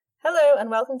Hello and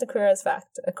welcome to Queer as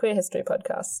Fact, a queer history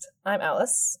podcast. I'm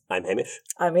Alice. I'm Hamish.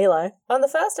 I'm Eli. On the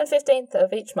 1st and 15th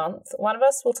of each month, one of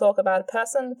us will talk about a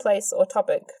person, place or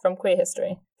topic from queer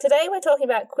history. Today we're talking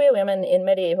about queer women in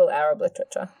medieval Arab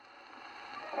literature.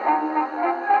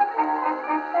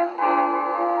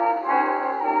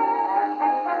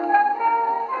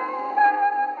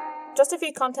 Just a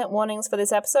few content warnings for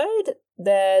this episode.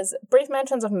 There's brief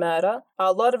mentions of murder,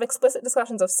 a lot of explicit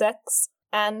discussions of sex,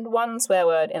 and one swear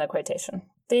word in a quotation.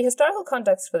 The historical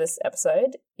context for this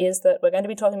episode is that we're going to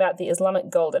be talking about the Islamic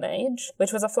Golden Age,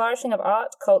 which was a flourishing of art,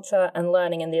 culture, and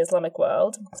learning in the Islamic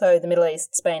world, so the Middle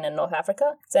East, Spain, and North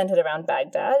Africa, centered around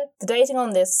Baghdad. The dating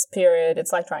on this period,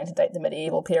 it's like trying to date the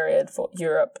medieval period for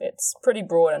Europe. It's pretty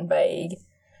broad and vague.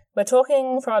 We're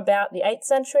talking from about the 8th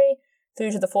century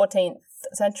through to the 14th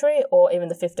century, or even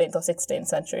the 15th or 16th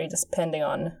century, depending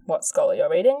on what scholar you're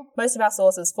reading. Most of our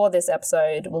sources for this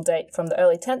episode will date from the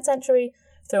early 10th century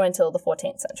through until the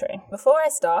 14th century. Before I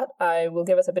start, I will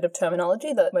give us a bit of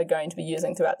terminology that we're going to be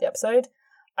using throughout the episode.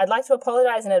 I'd like to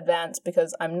apologise in advance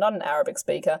because I'm not an Arabic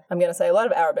speaker. I'm going to say a lot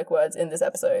of Arabic words in this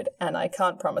episode, and I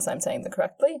can't promise I'm saying them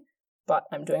correctly, but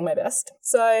I'm doing my best.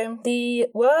 So, the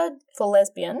word for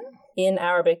lesbian in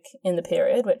Arabic in the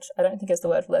period, which I don't think is the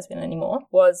word for lesbian anymore,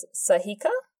 was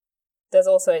sahika. There's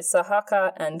also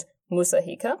sahaka and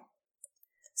musahika.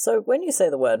 So when you say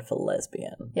the word for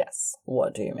lesbian, yes,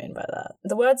 what do you mean by that?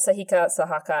 The words sahika,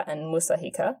 sahaka, and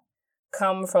musahika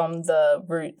come from the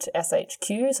root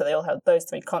shq, so they all have those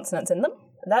three consonants in them.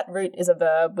 That root is a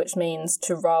verb which means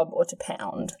to rub or to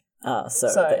pound. So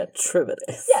they're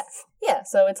attributive. Yeah,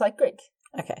 so it's like Greek.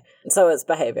 Okay. So it's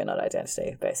behaviour, not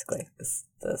identity, basically, is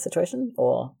the situation,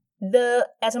 or? The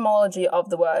etymology of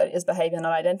the word is behaviour,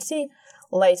 not identity.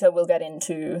 Later we'll get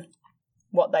into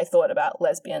what they thought about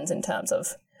lesbians in terms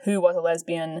of who was a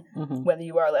lesbian, whether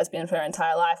you were a lesbian for your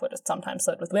entire life or just sometimes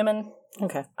slept with women.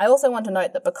 Okay. I also want to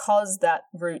note that because that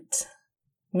root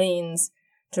means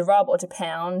to rub or to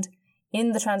pound,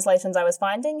 in the translations I was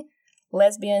finding,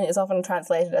 lesbian is often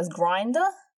translated as grinder.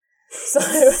 So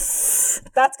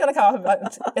that's going to come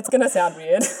up. It's going to sound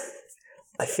weird.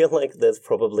 I feel like there's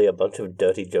probably a bunch of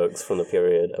dirty jokes from the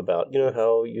period about, you know,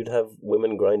 how you'd have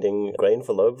women grinding grain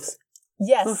for loaves?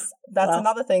 Yes, that's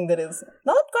another thing that is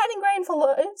not grinding grain for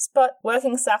loaves, but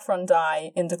working saffron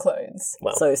dye into clothes.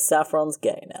 Wow. So saffron's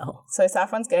gay now. So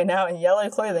saffron's gay now, and yellow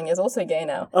clothing is also gay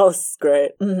now. Oh,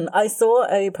 great. I saw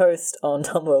a post on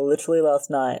Tumblr literally last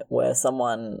night where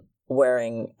someone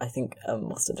wearing, I think, a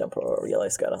mustard jumper or a yellow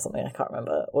skirt or something, I can't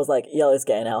remember, was like, yellow's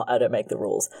gay now, I don't make the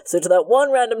rules. So to that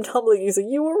one random Tumblr user,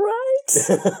 you were right!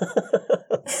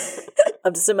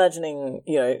 I'm just imagining,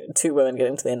 you know, two women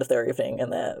getting to the end of their evening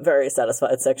and they're very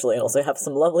satisfied sexually and also have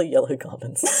some lovely yellow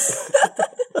garments.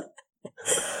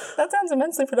 That sounds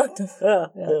immensely productive.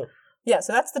 Yeah.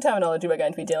 So that's the terminology we're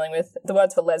going to be dealing with. The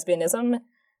words for lesbianism.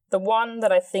 The one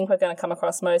that I think we're going to come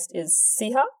across most is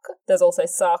sihak. There's also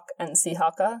sak and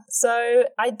sihaka. So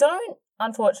I don't,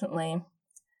 unfortunately,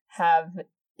 have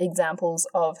examples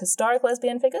of historic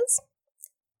lesbian figures,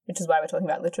 which is why we're talking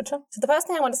about literature. So the first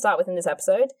thing I want to start with in this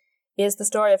episode is the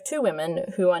story of two women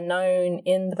who are known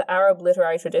in the Arab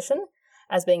literary tradition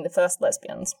as being the first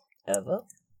lesbians. Ever,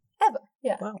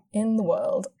 yeah. Wow. In the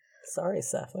world. Sorry,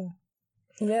 Sappho.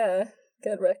 Yeah.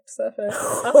 Get wrecked,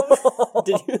 Sappho.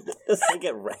 Did you just say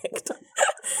get wrecked?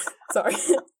 Sorry.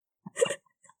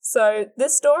 So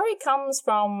this story comes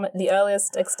from the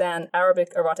earliest extant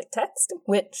Arabic erotic text,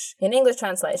 which in English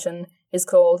translation is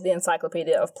called the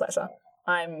Encyclopedia of Pleasure.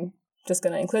 I'm just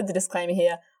going to include the disclaimer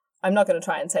here. I'm not going to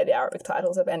try and say the Arabic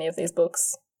titles of any of these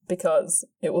books because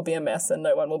it will be a mess and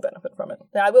no one will benefit from it.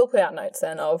 Now, I will put out notes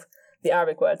then of the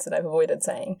Arabic words that I've avoided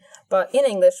saying. But in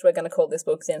English, we're going to call this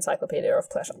book the Encyclopedia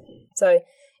of Pleasure. So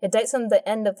it dates from the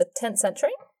end of the 10th century,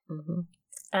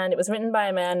 and it was written by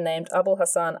a man named Abu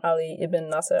Hassan Ali ibn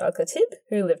Nasr al-Khatib,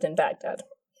 who lived in Baghdad.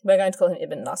 We're going to call him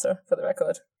Ibn Nasr for the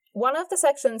record. One of the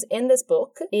sections in this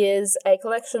book is a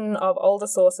collection of older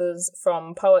sources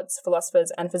from poets,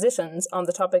 philosophers, and physicians on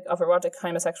the topic of erotic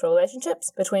homosexual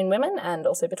relationships between women and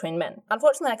also between men.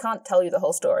 Unfortunately, I can't tell you the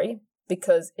whole story,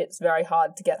 because it's very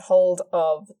hard to get hold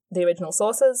of the original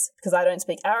sources, because I don't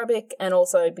speak Arabic, and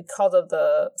also because of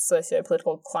the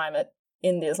socio-political climate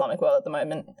in the Islamic world at the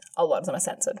moment, a lot of them are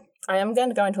censored. I am going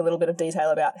to go into a little bit of detail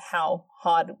about how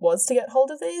hard it was to get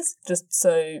hold of these, just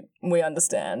so we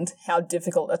understand how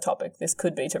difficult a topic this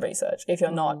could be to research if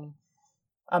you're not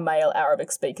a male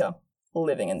Arabic speaker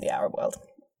living in the Arab world.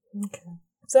 Okay.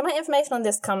 So my information on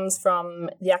this comes from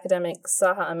the academic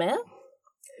Saha Amer,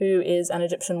 who is an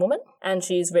Egyptian woman, and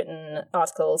she's written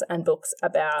articles and books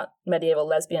about medieval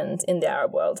lesbians in the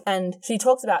Arab world. And she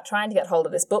talks about trying to get hold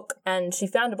of this book, and she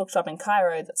found a bookshop in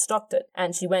Cairo that stocked it,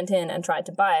 and she went in and tried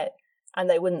to buy it, and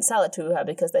they wouldn't sell it to her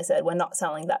because they said, we're not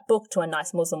selling that book to a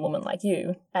nice Muslim woman like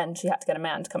you, and she had to get a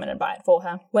man to come in and buy it for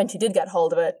her. When she did get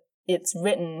hold of it, it's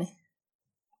written...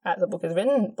 the book is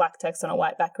written, black text on a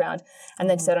white background, and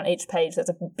then she said on each page there's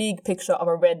a big picture of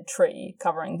a red tree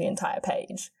covering the entire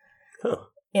page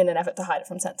in an effort to hide it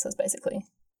from censors, basically.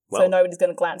 Well, so nobody's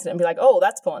going to glance at it and be like, oh,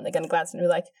 that's porn. They're going to glance at it and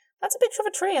be like, that's a picture of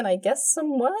a tree and I guess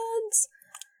some words.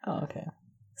 Oh, okay.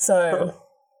 So...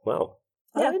 Wow.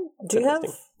 Yeah. Do you have,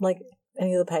 like,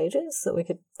 any of the pages that we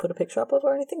could put a picture up of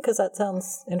or anything? Because that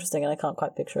sounds interesting and I can't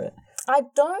quite picture it. I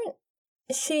don't...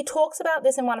 She talks about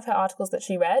this in one of her articles that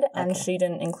she read, and she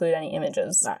didn't include any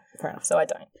images. Right, fair enough. So I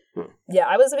don't. Yeah,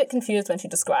 I was a bit confused when she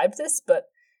described this, but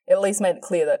it at least made it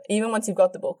clear that even once you've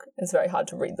got the book, it's very hard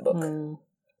to read the book.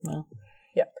 Well.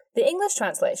 Yep. The English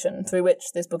translation, through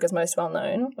which this book is most well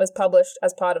known, was published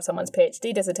as part of someone's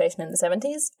PhD dissertation in the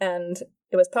 70s, and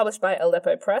it was published by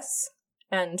Aleppo Press.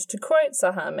 And to quote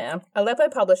Sahamer, Aleppo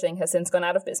Publishing has since gone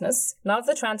out of business. None of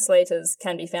the translators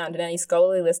can be found in any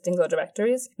scholarly listings or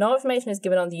directories. No information is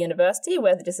given on the university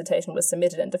where the dissertation was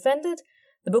submitted and defended.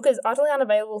 The book is utterly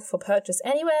unavailable for purchase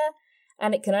anywhere,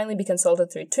 and it can only be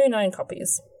consulted through 2 known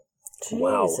copies.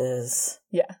 Wow. Jesus.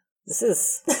 Yeah. This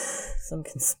is some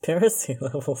conspiracy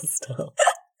level stuff.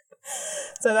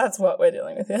 So that's what we're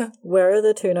dealing with here. Where are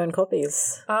the 2 known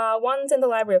copies? One's in the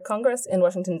Library of Congress in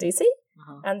Washington, D.C.,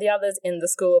 and the other's in the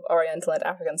School of Oriental and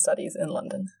African Studies in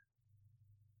London.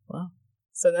 Wow.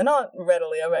 So they're not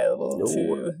readily available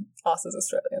to us as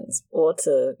Australians. Or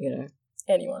to,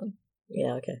 anyone.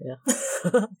 Yeah, okay, yeah.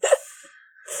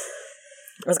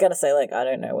 I was going to say, I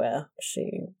don't know where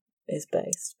she is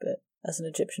based, but as an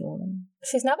Egyptian woman.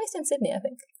 She's now based in Sydney, I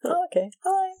think. Oh, okay.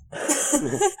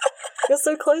 Hi. You're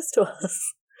so close to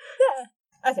us.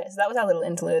 Yeah. Okay, so that was our little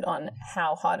interlude on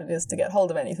how hard it is to get hold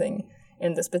of anything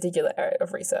in this particular area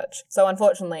of research. So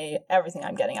unfortunately, everything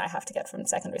I'm getting, I have to get from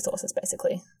secondary sources,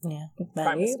 basically. Yeah.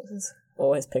 Primary sources.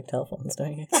 Always pick telephones,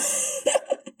 don't you?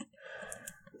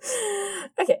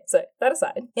 Okay, so that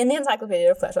aside, in the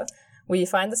Encyclopedia of Pleasure, we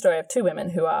find the story of 2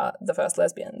 women who are the first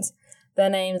lesbians.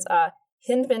 Their names are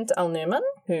Hind bint al-Numan,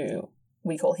 who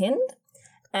we call Hind,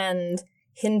 and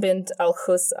Hind bint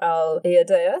al-Khus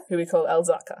al-Iyadiyah, who we call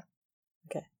al-Zaka.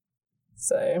 Okay.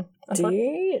 So... Do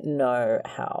you know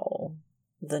how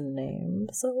the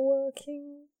names are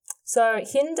working? So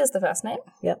Hind is the first name.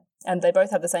 Yep. And they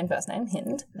both have the same first name,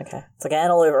 Hind. Okay. It's like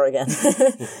Anne all over again.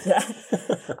 Yeah.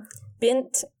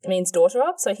 Bint means daughter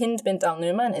of, so Hind bint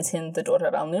al-Numan is Hind, the daughter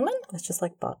of al-Numan. It's just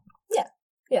like but. Yeah.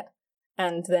 Yeah.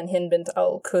 And then Hind bint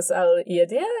al-Khus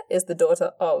al-Iyadiyah is the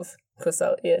daughter of Khus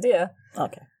al-Iyadiyah.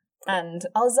 Okay. And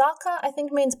al-Zaka, I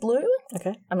think, means blue.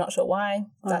 Okay. I'm not sure why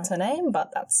that's her name,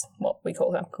 but that's what we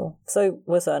call her. Cool. So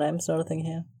were surnames not a thing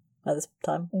here at this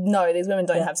time? No, these women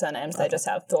don't have surnames. They just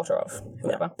have daughter of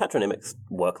whoever. Patronymics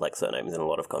work like surnames in a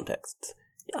lot of contexts.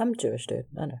 I'm Jewish, dude.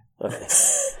 I know. Okay.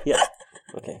 Yeah.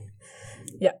 Okay.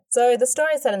 Yeah. So the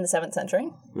story is set in the 7th century.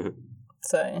 Mm-hmm.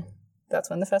 So that's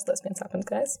when the first lesbians happened,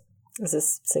 guys. Is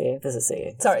this C? This is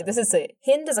C. Sorry, this is C.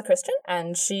 Hind is a Christian,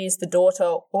 and she's the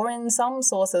daughter, or in some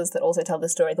sources that also tell the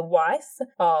story, the wife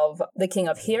of the king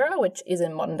of Hira, which is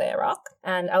in modern-day Iraq.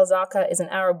 And al-Zaka is an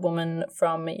Arab woman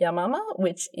from Yamama,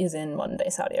 which is in modern-day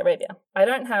Saudi Arabia. I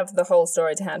don't have the whole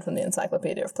story to hand from the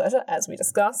Encyclopedia of Pleasure, as we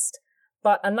discussed,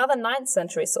 but another 9th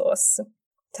century source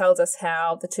tells us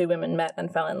how the 2 women met and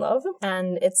fell in love.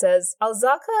 And it says,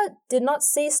 al-Zaka did not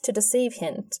cease to deceive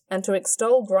Hind and to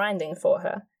extol grinding for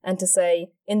her, and to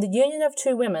say, in the union of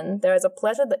 2 women there is a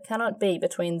pleasure that cannot be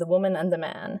between the woman and the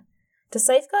man. To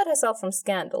safeguard herself from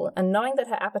scandal, and knowing that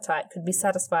her appetite could be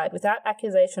satisfied without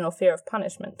accusation or fear of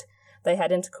punishment, they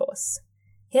had intercourse.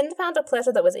 Hind found a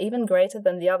pleasure that was even greater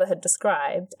than the other had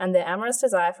described, and their amorous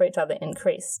desire for each other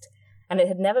increased. And it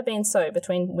had never been so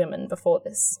between women before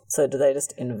this. So do they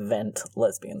just invent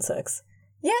lesbian sex?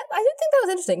 Yeah, I did think that was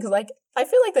interesting, because, I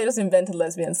feel like they just invented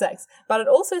lesbian sex. But it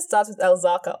also starts with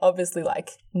al-Zaka, obviously,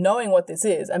 knowing what this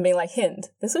is and being like, Hind,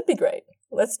 this would be great.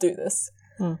 Let's do this.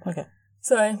 Okay.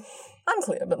 So,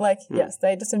 unclear, but, yes,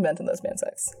 they just invented lesbian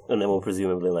sex. And then we'll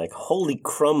presumably holy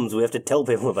crumbs, we have to tell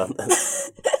people about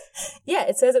this. Yeah,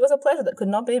 it says it was a pleasure that could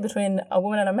not be between a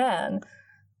woman and a man.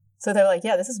 So they were like,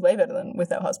 yeah, this is way better than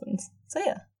with our husbands. So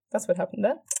yeah, that's what happened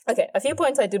there. Okay, a few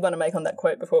points I did want to make on that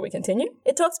quote before we continue.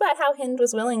 It talks about how Hind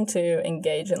was willing to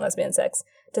engage in lesbian sex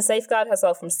to safeguard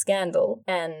herself from scandal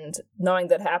and knowing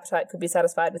that her appetite could be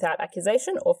satisfied without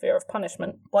accusation or fear of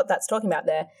punishment. What that's talking about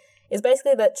there is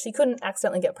basically that she couldn't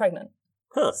accidentally get pregnant.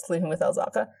 sleeping with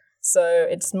Elzaka. So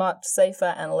it's much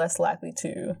safer and less likely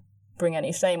to bring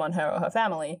any shame on her or her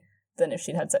family than if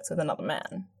she'd had sex with another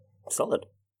man. Solid.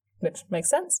 Which makes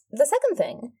sense. The second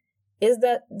thing is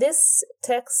that this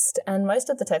text, and most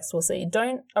of the texts we'll see,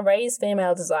 don't erase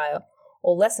female desire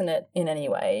or lessen it in any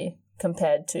way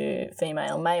compared to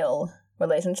female-male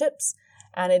relationships.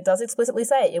 And it does explicitly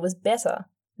say it was better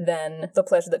than the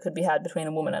pleasure that could be had between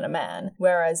a woman and a man.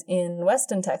 Whereas in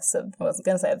Western texts of, I wasn't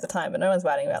going to say of the time, but no one's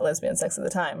writing about lesbian sex at the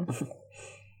time.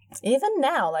 Even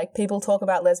now, like, people talk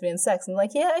about lesbian sex and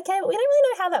like, yeah, okay, but we don't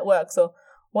really know how that works or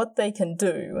what they can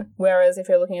do. Whereas if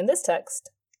you're looking in this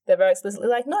text, they're very explicitly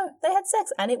like, no, they had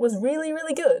sex and it was really,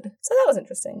 really good. So that was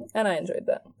interesting, and I enjoyed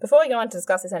that. Before we go on to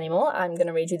discuss this anymore, I'm going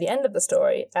to read you the end of the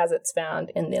story as it's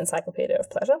found in the Encyclopedia of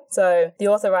Pleasure. So the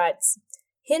author writes,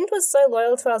 Hind was so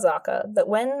loyal to Elzaka that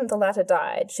when the latter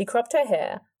died, she cropped her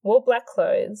hair, wore black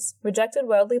clothes, rejected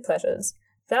worldly pleasures,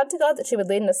 vowed to God that she would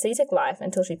lead an ascetic life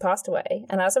until she passed away,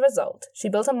 and as a result, she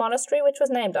built a monastery which was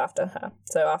named after her,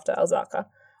 so after Elzaka,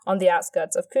 on the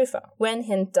outskirts of Kufa. When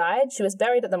Hind died, she was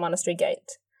buried at the monastery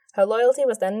gate. Her loyalty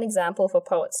was then an example for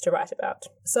poets to write about.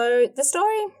 So the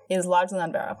story is largely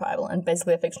unverifiable and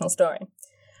basically a fictional story.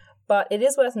 But it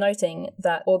is worth noting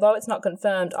that although it's not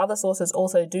confirmed, other sources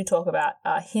also do talk about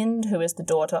Hind, who is the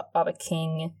daughter of a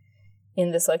king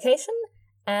in this location,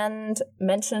 and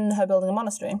mention her building a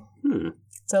monastery.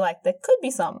 So, like, there could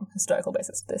be some historical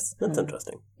basis to this. That's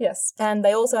interesting. Yes. And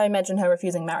they also mention her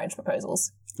refusing marriage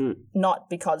proposals. Not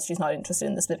because she's not interested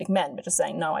in the specific men, but just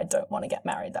saying, no, I don't want to get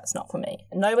married. That's not for me.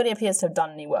 Nobody appears to have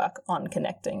done any work on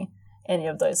connecting any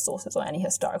of those sources or any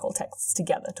historical texts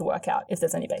together to work out if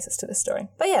there's any basis to this story.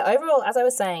 But yeah, overall, as I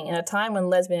was saying, in a time when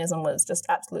lesbianism was just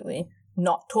absolutely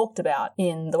not talked about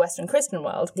in the Western Christian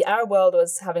world, the Arab world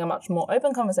was having a much more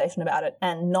open conversation about it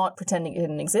and not pretending it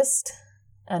didn't exist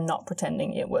and not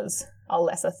pretending it was a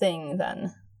lesser thing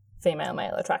than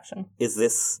female-male attraction. Is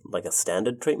this like a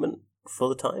standard treatment for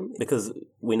the time? Because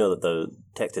we know that the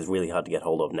text is really hard to get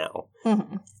hold of now.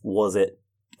 Was it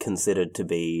considered to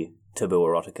be taboo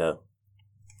erotica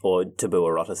or taboo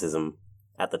eroticism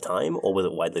at the time, or was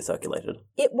it widely circulated?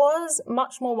 It was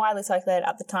much more widely circulated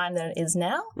at the time than it is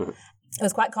now. It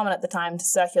was quite common at the time to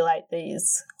circulate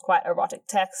these quite erotic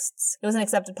texts. It was an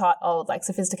accepted part of like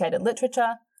sophisticated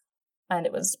literature, and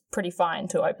it was pretty fine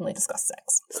to openly discuss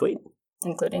sex. Sweet.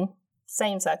 Including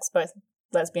same sex, both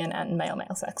lesbian and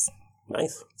male-male sex.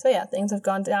 Nice. So yeah, things have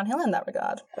gone downhill in that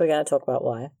regard. Are we going to talk about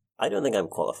why? I don't think I'm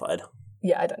qualified.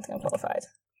 Yeah, I don't think I'm qualified.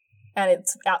 And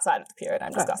it's outside of the period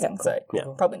I'm discussing, so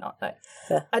probably not, no.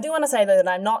 Yeah. I do want to say, though, that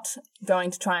I'm not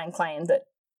going to try and claim that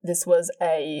this was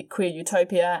a queer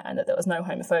utopia and that there was no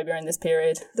homophobia in this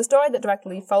period. The story that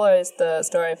directly follows the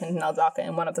story of Hind and Elzaka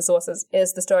in one of the sources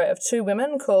is the story of two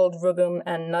women called Rugum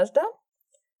and Najda,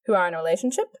 who are in a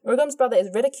relationship. Rugum's brother is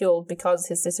ridiculed because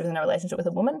his sister is in a relationship with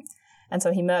a woman, and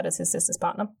so he murders his sister's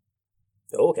partner.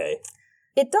 Okay.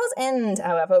 It does end,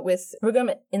 however, with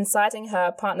Rugum inciting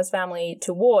her partner's family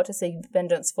to war to seek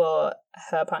vengeance for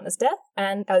her partner's death,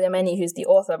 and Al-Yameni, who's the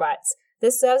author, writes,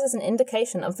 this serves as an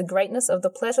indication of the greatness of the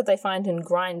pleasure they find in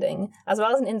grinding, as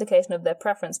well as an indication of their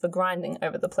preference for grinding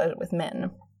over the pleasure with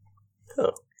men.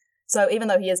 So even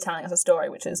though he is telling us a story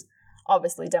which is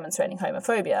obviously demonstrating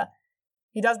homophobia,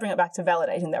 he does bring it back to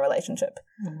validating their relationship.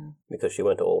 Because she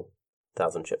went all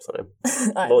 1,000 ships on him.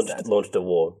 I launched a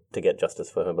war to get justice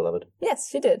for her beloved. Yes,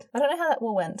 she did. I don't know how that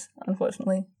war went,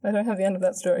 unfortunately. I don't have the end of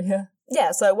that story here.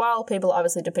 Yeah, so while people are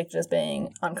obviously depicted as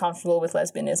being uncomfortable with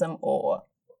lesbianism or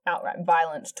outright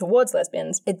violent towards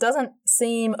lesbians, it doesn't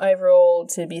seem overall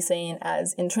to be seen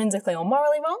as intrinsically or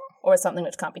morally wrong, or as something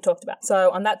which can't be talked about. So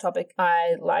on that topic,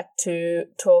 I like to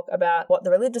talk about what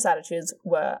the religious attitudes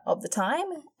were of the time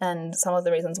and some of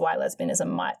the reasons why lesbianism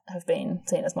might have been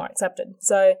seen as more accepted.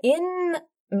 So in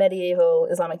medieval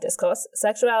Islamic discourse,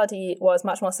 sexuality was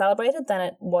much more celebrated than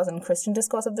it was in Christian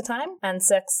discourse of the time, and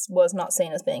sex was not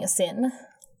seen as being a sin,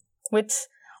 which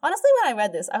honestly, when I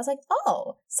read this, I was like,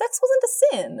 oh, sex wasn't a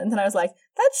sin. And then I was like,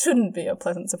 that shouldn't be a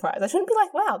pleasant surprise. I shouldn't be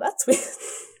like, wow, that's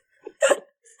weird.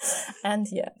 And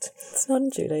yet. It's not in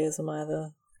Judaism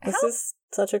either. This is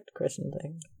such a Christian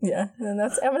thing. Yeah, and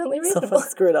that's eminently reasonable. Someone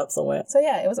screwed up somewhere. So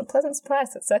yeah, it was a pleasant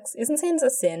surprise that sex isn't seen as a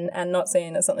sin and not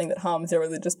seen as something that harms your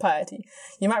religious piety.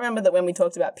 You might remember that when we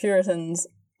talked about Puritans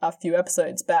a few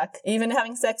episodes back, even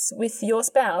having sex with your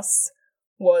spouse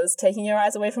was taking your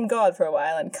eyes away from God for a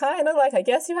while and kind of like, I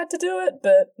guess you had to do it,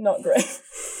 but not great.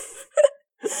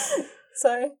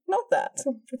 So, not that,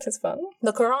 which is fun.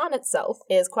 The Quran itself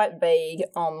is quite vague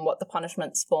on what the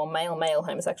punishments for male-male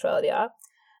homosexuality are,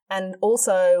 and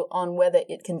also on whether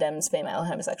it condemns female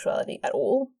homosexuality at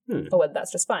all, or whether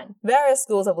that's just fine. Various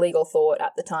schools of legal thought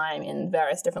at the time in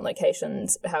various different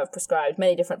locations have prescribed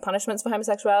many different punishments for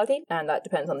homosexuality, and that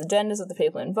depends on the genders of the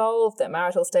people involved, their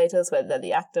marital status, whether they're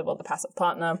the active or the passive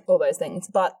partner, all those things.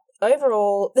 But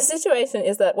overall, the situation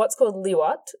is that what's called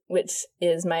liwat, which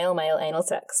is male-male anal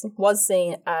sex, was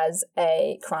seen as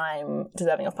a crime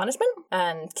deserving of punishment,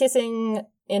 and kissing,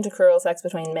 intercrural sex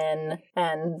between men,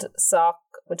 and sark,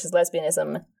 which is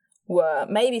lesbianism, were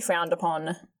maybe frowned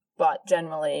upon, but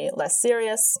generally less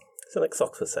serious. So like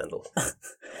socks with sandals.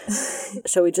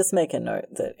 Shall we just make a note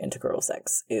that integral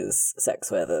sex is sex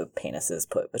where the penis is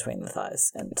put between the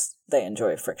thighs and they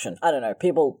enjoy friction? I don't know.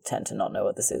 People tend to not know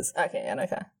what this is. Okay, yeah, no,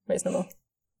 fair. Reasonable.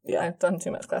 Yeah. I've done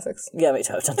too much classics. Yeah, me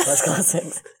too. I've done too much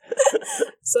classics.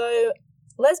 So,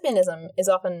 lesbianism is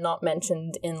often not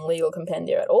mentioned in legal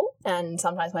compendia at all, and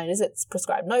sometimes when it is, it's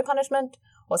prescribed no punishment,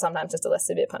 or sometimes just a less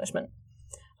severe punishment.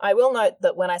 I will note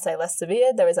that when I say less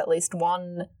severe, there is at least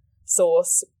one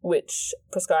source which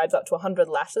prescribes up to 100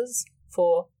 lashes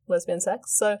for lesbian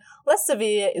sex. So less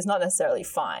severe is not necessarily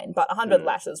fine, but 100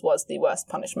 lashes was the worst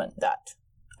punishment that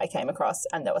I came across,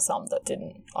 and there were some that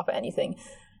didn't offer anything.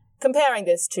 Comparing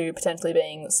this to potentially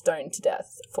being stoned to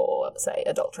death for, say,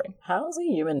 adultery. How's a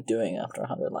human doing after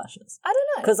 100 lashes? I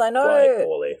don't know. Because I know... Quite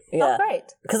poorly. Not great.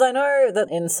 Because I know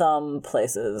that in some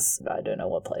places, I don't know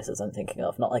what places I'm thinking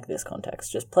of, not like this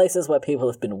context, just places where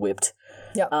people have been whipped.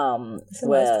 Yep. Which is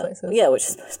most places. Yeah, which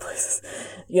is most places.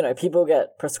 You know, people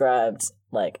get prescribed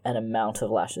like an amount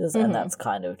of lashes, and that's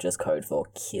kind of just code for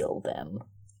kill them.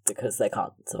 Because they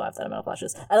can't survive that amount of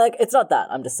lashes. And, like, it's not that.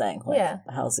 I'm just saying, like,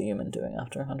 how's a human doing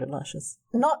after 100 lashes?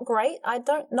 Not great. I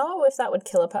don't know if that would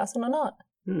kill a person or not.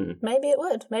 Maybe it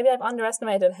would. Maybe I've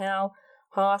underestimated how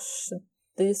harsh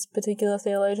this particular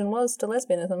theologian was to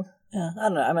lesbianism. Yeah, I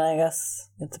don't know. I mean, I guess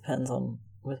it depends on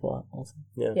with what also.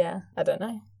 Yeah, I don't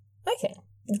know. Okay.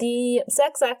 The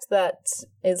sex act that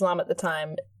Islam at the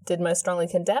time did most strongly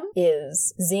condemn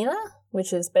is zina,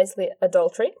 which is basically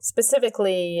adultery,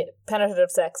 specifically penetrative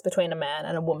sex between a man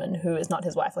and a woman who is not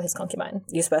his wife or his concubine.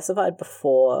 You specified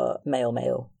before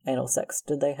male-male anal sex.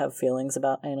 Did they have feelings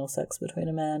about anal sex between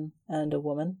a man and a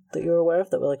woman that you were aware of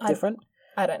that were, like, different?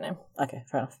 I don't know. Okay,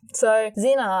 fair enough. So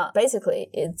zina, basically,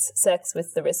 is sex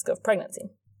with the risk of pregnancy.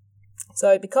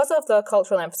 So because of the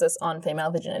cultural emphasis on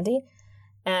female virginity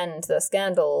and the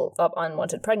scandal of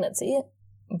unwanted pregnancy,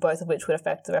 both of which would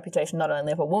affect the reputation not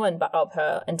only of a woman but of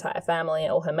her entire family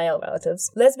or her male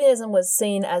relatives, lesbianism was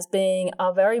seen as being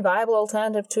a very viable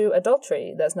alternative to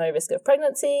adultery. There's no risk of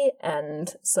pregnancy,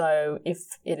 and so if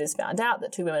it is found out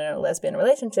that two women are in a lesbian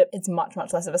relationship, it's much,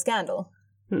 much less of a scandal.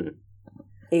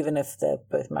 Even if they're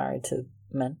both married to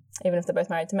men? Even if they're both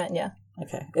married to men, yeah.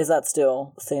 Okay. Is that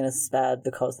still seen as bad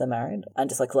because they're married? And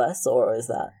just, like, less, or is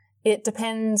that... It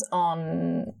depends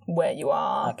on where you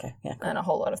are and a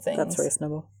whole lot of things. That's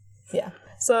reasonable. Yeah.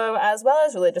 So as well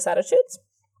as religious attitudes,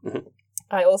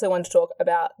 I also want to talk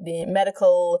about the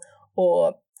medical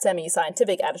or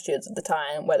semi-scientific attitudes of the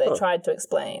time where they tried to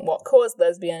explain what caused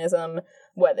lesbianism,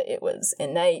 whether it was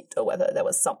innate or whether there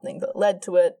was something that led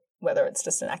to it, whether it's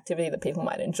just an activity that people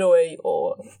might enjoy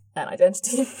or an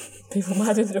identity people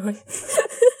might enjoy.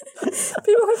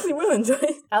 People hopefully will enjoy.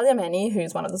 Al-Yamani,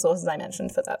 who's one of the sources I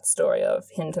mentioned for that story of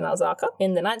Hind and Al-Zarqa,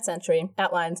 in the 9th century,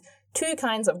 outlines two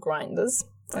kinds of grinders,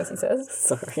 as he says.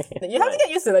 Sorry. You have to get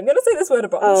used to it. I'm going to say this word a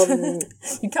bunch.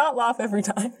 You can't laugh every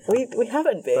time. We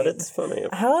haven't been. But it's funny.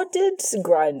 How did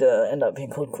Grindr end up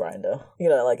being called Grindr? You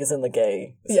know, like, it's in the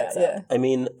gay sex app. I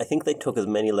mean, I think they took as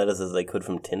many letters as they could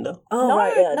from Tinder. Oh, No,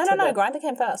 right, yeah. no. Grindr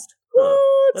came first. What?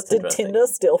 That's Did interesting. Tinder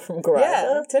steal from Grindr?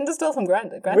 Yeah, Tinder stole from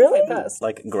Grindr. Grindr Really? came first.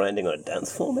 Like grinding on a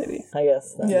dance floor, maybe? I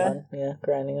guess. That Yeah. one. Yeah,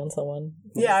 grinding on someone.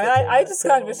 Yeah, I mean, I just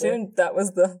kind of assumed that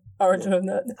was the origin of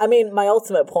that. I mean, my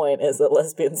ultimate point is that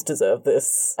lesbians deserve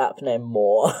this app name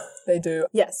more. They do.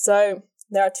 Yes, so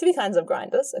there are two kinds of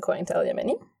grinders, according to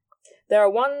El-Yamani. There are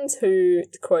ones who,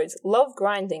 quote, love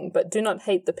grinding but do not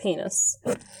hate the penis.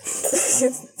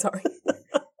 Sorry.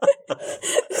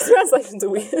 Translations are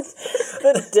weird.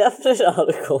 The definite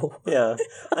article. Yeah.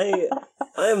 I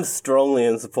am strongly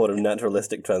in support of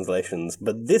naturalistic translations,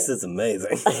 but this is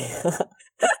amazing.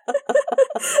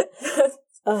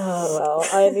 Oh, well,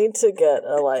 I need to get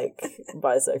a, like,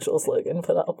 bisexual slogan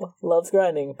put up. Loves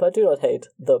grinding, but do not hate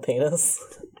the penis.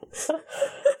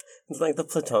 It's like the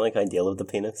platonic ideal of the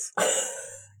penis.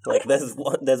 Like,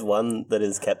 there's one that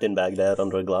is kept in Baghdad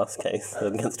under a glass case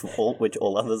against which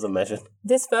all others are measured.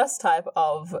 This first type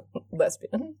of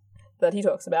lesbian that he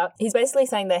talks about, he's basically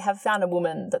saying they have found a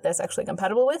woman that they're sexually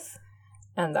compatible with,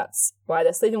 and that's why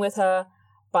they're sleeping with her,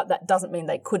 but that doesn't mean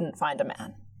they couldn't find a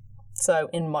man. So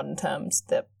in modern terms,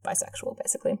 they're bisexual,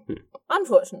 basically.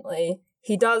 Unfortunately,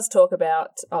 he does talk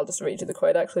about, I'll just read you the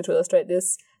quote actually to illustrate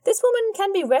this. This woman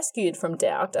can be rescued from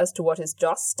doubt as to what is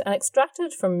just and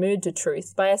extracted from mood to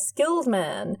truth by a skilled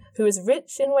man who is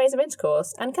rich in ways of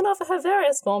intercourse and can offer her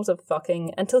various forms of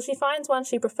fucking until she finds one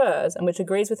she prefers and which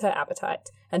agrees with her appetite,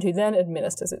 and who then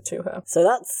administers it to her. So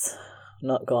that's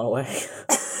not gone away.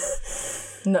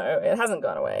 No, it hasn't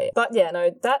gone away. But yeah, no,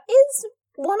 that is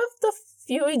one of the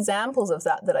few examples of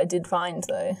that I did find,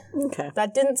 though. Okay.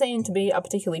 That didn't seem to be a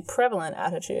particularly prevalent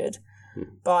attitude.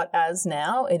 But as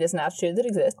now, it is an attitude that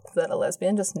exists, that a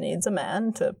lesbian just needs a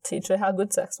man to teach her how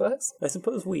good sex works. I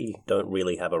suppose we don't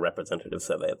really have a representative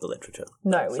survey of the literature.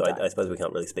 No, we don't. I suppose we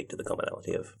can't really speak to the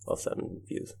commonality of certain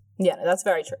views. Yeah, no, that's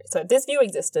very true. So this view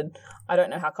existed. I don't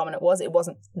know how common it was. It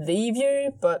wasn't the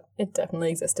view, but it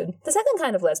definitely existed. The second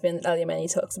kind of lesbian that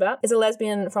Alyomeni talks about is a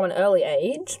lesbian from an early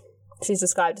age. She's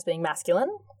described as being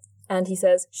masculine. And he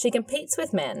says, she competes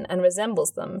with men and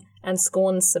resembles them and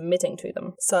scorns submitting to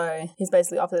them. So he's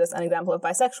basically offered us an example of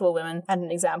bisexual women and an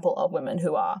example of women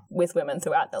who are with women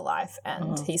throughout their life,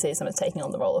 and he sees them as taking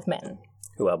on the role of men.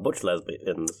 Who are butch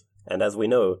lesbians, and as we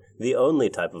know, the only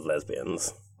type of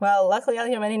lesbians. Well, luckily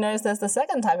Alyomeni knows there's the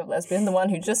second type of lesbian, the one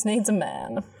who just needs a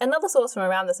man. Another source from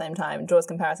around the same time draws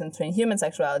comparisons between human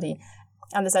sexuality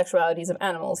and the sexualities of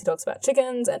animals. He talks about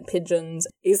chickens and pigeons.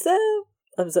 Is there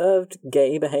observed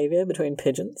gay behaviour between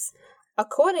pigeons?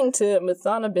 According to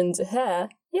Muthana bin Zuhair,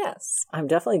 yes. I'm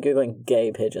definitely Googling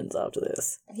gay pigeons after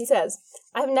this. He says,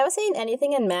 I have never seen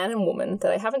anything in man and woman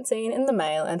that I haven't seen in the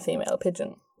male and female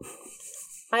pigeon.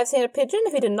 I have seen a pigeon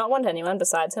who did not want anyone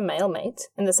besides her male mate,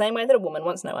 in the same way that a woman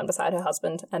wants no one beside her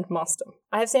husband and master.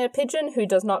 I have seen a pigeon who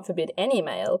does not forbid any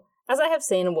male, as I have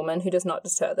seen a woman who does not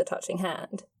deter the touching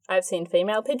hand. I have seen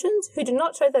female pigeons who do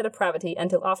not show their depravity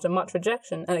until after much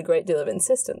rejection and a great deal of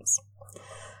insistence.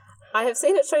 I have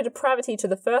seen it show depravity to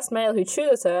the first male who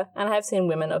chooses her, and I have seen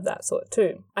women of that sort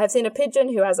too. I have seen a pigeon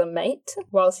who has a mate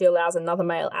while she allows another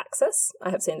male access.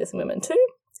 I have seen this in women too.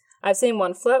 I have seen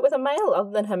one flirt with a male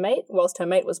other than her mate whilst her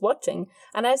mate was watching,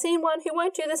 and I have seen one who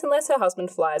won't do this unless her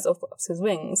husband flies or flaps his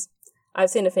wings. I've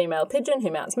seen a female pigeon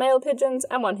who mounts male pigeons,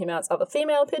 and one who mounts other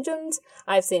female pigeons.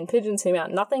 I've seen pigeons who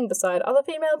mount nothing beside other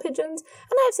female pigeons,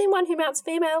 and I've seen one who mounts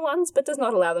female ones but does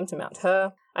not allow them to mount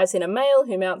her. I've seen a male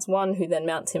who mounts one who then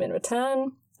mounts him in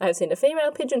return. I have seen a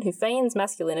female pigeon who feigns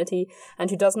masculinity and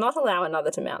who does not allow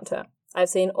another to mount her. I've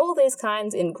seen all these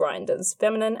kinds in grinders,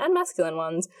 feminine and masculine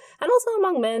ones, and also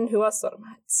among men who are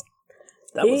sodomites.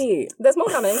 There's more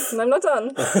coming, and I'm not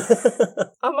done.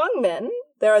 Among men,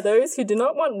 there are those who do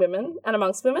not want women, and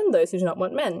amongst women, those who do not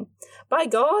want men. By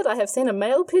God, I have seen a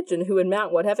male pigeon who would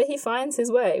mount whatever he finds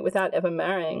his way without ever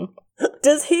marrying.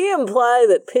 Does he imply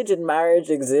that pigeon marriage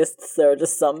exists? There are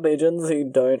just some pigeons who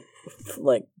don't,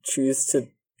 choose to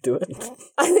do it?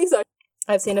 I think so.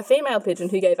 I've seen a female pigeon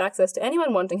who gave access to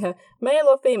anyone wanting her, male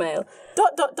or female. ... So,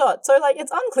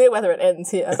 it's unclear whether it ends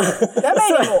here. There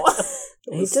may be more.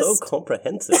 It was so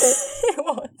comprehensive. It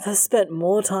was. Has spent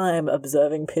more time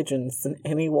observing pigeons than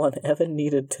anyone ever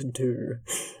needed to do.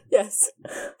 Yes.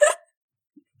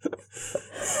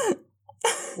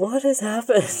 What has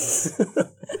happened?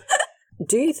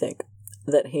 Do you think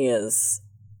that he is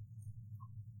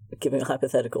giving a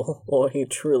hypothetical, or he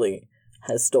truly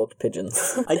has stalked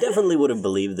pigeons? I definitely would have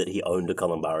believed that he owned a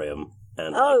columbarium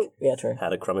and yeah, true.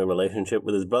 had a crummy relationship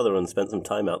with his brother and spent some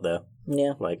time out there.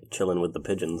 Yeah. Chilling with the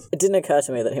pigeons. It didn't occur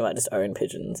to me that he might just own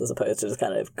pigeons as opposed to just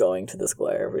kind of going to the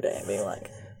square every day and being like,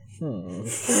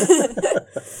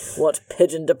 what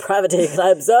pigeon depravity can I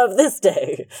observe this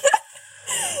day?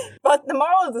 But the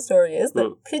moral of the story is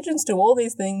that pigeons do all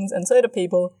these things, and so do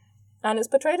people, and it's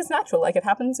portrayed as natural, like it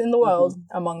happens in the world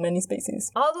among many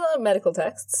species. Other medical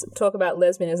texts talk about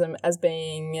lesbianism as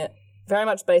being very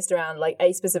much based around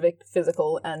a specific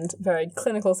physical and very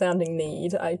clinical sounding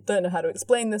need. I don't know how to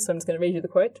explain this, so I'm just going to read you the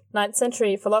quote. 9th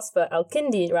century philosopher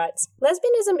Al-Kindi writes,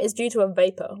 lesbianism is due to a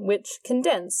vapour which,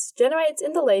 condensed, generates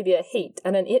in the labia heat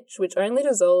and an itch which only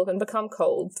dissolve and become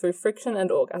cold through friction and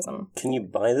orgasm. Can you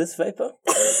buy this vapour?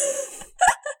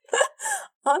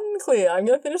 Unclear. I'm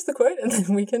going to finish the quote and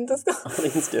then we can discuss.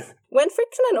 Please do. When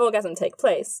friction and orgasm take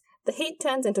place, the heat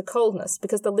turns into coldness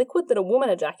because the liquid that a woman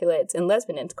ejaculates in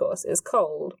lesbian intercourse is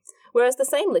cold, whereas the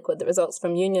same liquid that results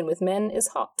from union with men is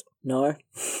hot. No.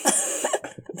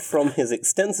 From his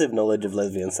extensive knowledge of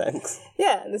lesbian sex.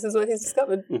 Yeah, this is what he's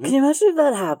discovered. Mm-hmm. Can you imagine if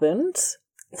that happened?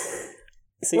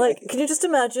 See, can you just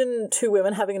imagine two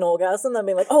women having an orgasm and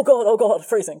being like, oh god,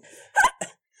 freezing.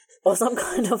 Or some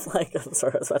kind of I'm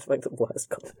sorry, I was about to make the worst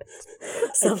comment.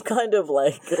 Some kind of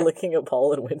licking a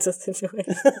pole in winter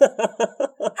situation.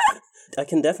 I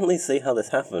can definitely see how this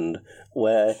happened,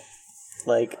 where,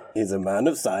 like, he's a man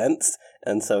of science,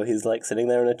 and so he's, like, sitting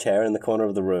there in a chair in the corner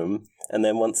of the room, and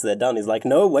then once they're done, he's like,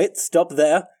 no, wait, stop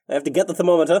there, I have to get the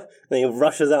thermometer, and then he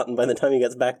rushes out, and by the time he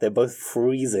gets back, they're both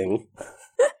freezing.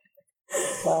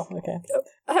 Wow, okay.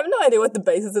 I have no idea what the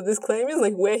basis of this claim is,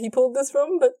 like where he pulled this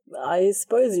from, but I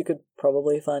suppose you could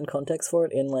probably find context for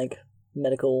it in, like,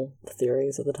 medical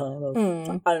theories at the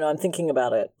time. I don't know, I'm thinking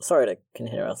about it. Sorry to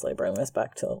continuously bring this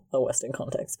back to a Western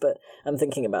context, but I'm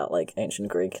thinking about, like, ancient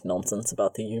Greek nonsense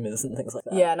about the humours and things like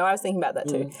that. yeah, no, I was thinking about that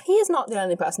too. He is not the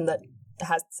only person that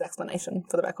has this explanation,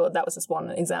 for the record. That was just one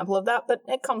example of that, but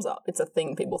it comes up. It's a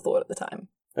thing people thought at the time.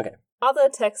 Okay. Other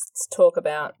texts talk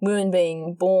about women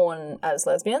being born as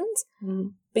lesbians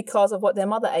because of what their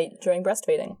mother ate during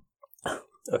breastfeeding.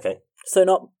 Okay. So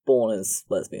not born as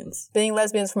lesbians. Being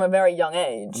lesbians from a very young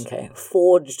age. Okay.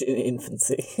 Forged in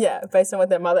infancy. Yeah, based on what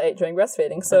their mother ate during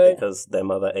breastfeeding. So, Because their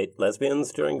mother ate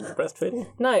lesbians during breastfeeding?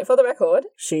 no, for the record,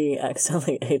 She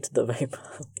accidentally ate the vapor.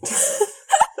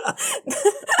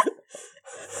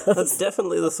 That's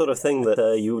definitely the sort of thing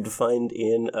that you would find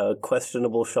in a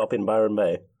questionable shop in Byron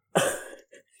Bay.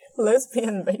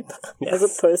 lesbian vapor. As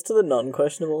opposed to the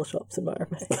non-questionable shops in Byron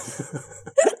Bay.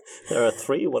 There are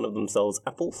 3, one of them sells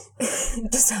apples.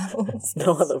 Just apples.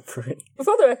 No other fruit.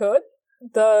 For the record,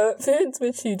 the foods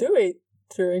which you do eat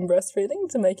during breastfeeding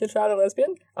to make your child a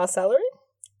lesbian are celery,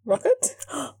 rocket.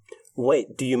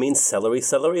 Wait, do you mean celery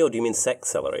or do you mean sex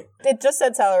celery? It just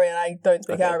said celery and I don't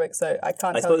speak Arabic, so I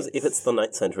can't I tell suppose you. if it's the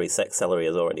 9th century, sex celery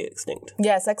is already extinct.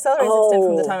 Yeah, sex celery is extinct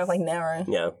from the Oh. time of, like, Nero.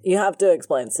 Yeah. You have to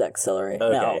explain sex celery.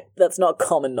 Okay. Now, that's not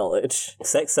common knowledge.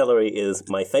 Sex celery is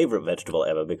my favourite vegetable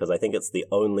ever because I think it's the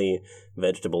only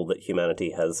vegetable that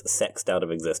humanity has sexed out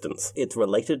of existence. It's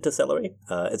related to celery.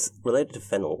 It's related to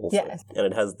fennel also. Yes. And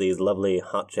it has these lovely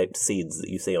heart-shaped seeds that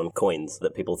you see on coins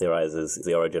that people theorize is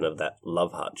the origin of that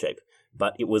love heart shape.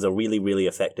 But it was a really, really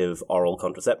effective oral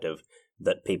contraceptive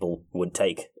that people would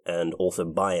take and also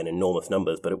buy in enormous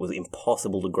numbers, but it was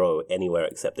impossible to grow anywhere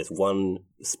except this one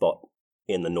spot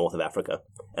in the north of Africa.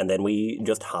 And then we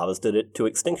just harvested it to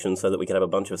extinction so that we could have a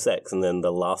bunch of sex, and then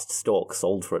the last stalk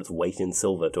sold for its weight in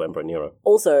silver to Emperor Nero.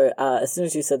 Also, as soon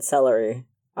as you said celery,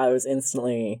 I was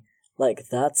instantly like,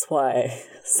 that's why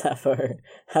Sappho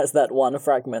has that one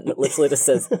fragment that literally just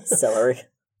says celery.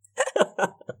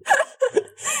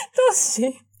 Does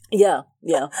she? Yeah.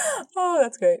 Oh,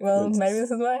 that's great. Well, maybe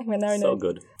this is why. We're now So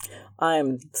good.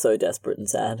 I'm so desperate and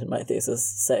sad in my thesis.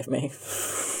 Save me.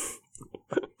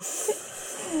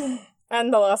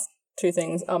 And the last 2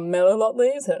 things are melilot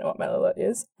leaves. I don't know what melilot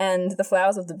is. And the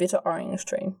flowers of the bitter orange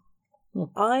tree.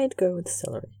 I'd go with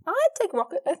celery. I'd take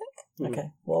rocket, I think.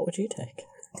 Okay, what would you take?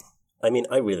 I mean,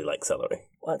 I really like celery.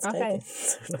 Let's take Okay.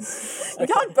 it. You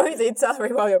can't both eat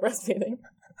celery while you're breastfeeding.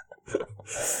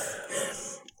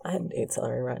 I hadn't eat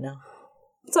celery right now.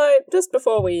 So, just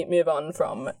before we move on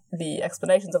from the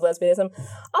explanations of lesbianism,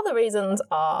 other reasons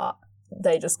are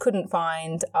they just couldn't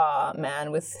find a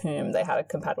man with whom they had a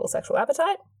compatible sexual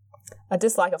appetite, a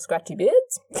dislike of scratchy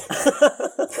beards,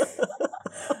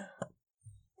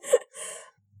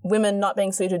 women not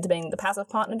being suited to being the passive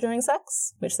partner during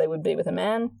sex, which they would be with a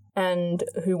man, and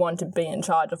who want to be in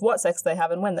charge of what sex they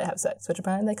have and when they have sex, which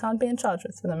apparently they can't be in charge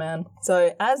with a man.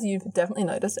 So, as you've definitely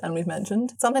noticed and we've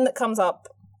mentioned, something that comes up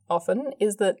often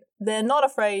is that they're not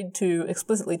afraid to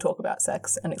explicitly talk about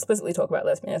sex and explicitly talk about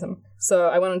lesbianism. So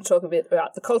I wanted to talk a bit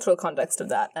about the cultural context of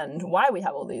that and why we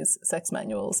have all these sex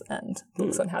manuals and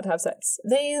books on how to have sex.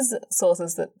 These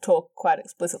sources that talk quite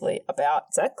explicitly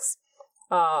about sex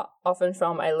are often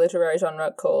from a literary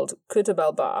genre called Kutub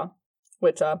al-Bar,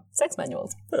 which are sex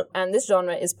manuals. Huh. And this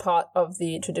genre is part of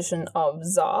the tradition of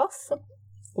Zarf,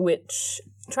 which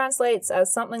translates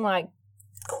as something like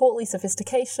courtly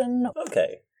sophistication.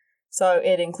 Okay. So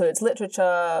it includes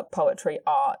literature, poetry,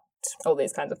 art, all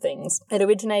these kinds of things. It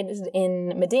originated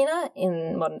in Medina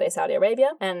in modern-day Saudi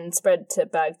Arabia and spread to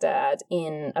Baghdad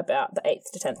in about the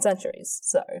 8th to 10th centuries,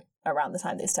 so around the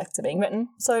time these texts are being written.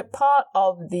 So part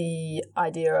of the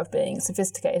idea of being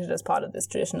sophisticated as part of this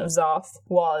tradition of Zarf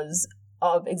was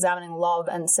of examining love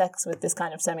and sex with this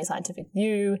kind of semi-scientific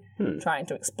view, trying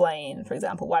to explain, for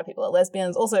example, why people are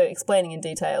lesbians, also explaining in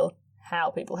detail how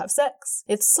people have sex.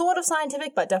 It's sort of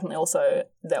scientific, but definitely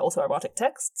they're also erotic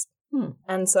texts.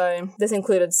 And so this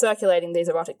included circulating these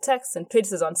erotic texts and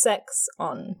treatises on sex,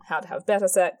 on how to have better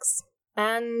sex.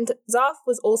 And Zarf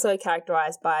was also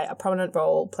characterised by a prominent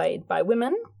role played by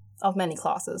women of many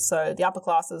classes. So the upper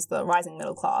classes, the rising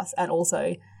middle class, and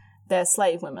also their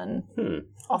slave women,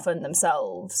 often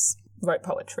themselves wrote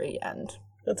poetry and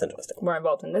That's interesting. were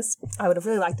involved in this. I would have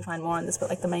really liked to find more on this, but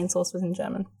like the main source was in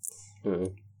German.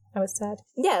 I was sad.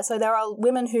 Yeah, so there are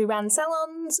women who ran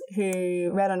salons,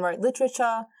 who read and wrote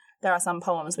literature. There are some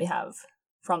poems we have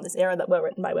from this era that were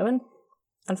written by women.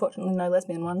 Unfortunately, no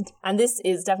lesbian ones. And this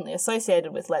is definitely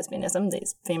associated with lesbianism,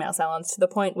 these female salons, to the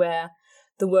point where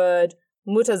the word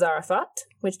Mutazarafat,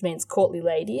 which means courtly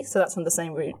lady, so that's from the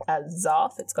same root as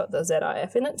Zarf, it's got the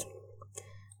Z-I-F in it,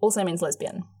 also means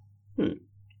lesbian.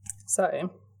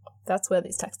 So that's where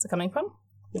these texts are coming from.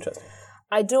 Interesting.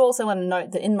 I do also want to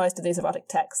note that in most of these erotic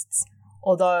texts,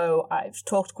 although I've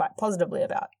talked quite positively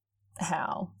about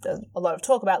how there's a lot of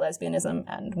talk about lesbianism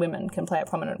and women can play a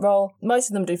prominent role, most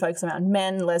of them do focus around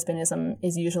men. Lesbianism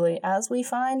is usually, as we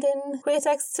find in queer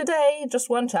texts today, just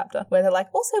one chapter where they're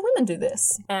like, also women do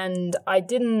this. And I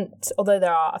didn't, although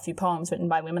there are a few poems written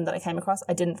by women that I came across,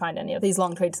 I didn't find any of these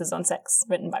long treatises on sex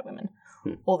written by women.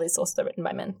 All these sources are written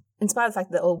by men. In spite of the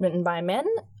fact that they're all written by men,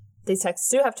 these texts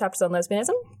do have chapters on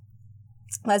lesbianism.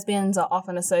 Lesbians are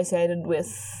often associated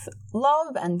with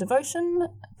love and devotion,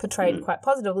 portrayed quite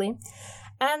positively.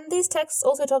 And these texts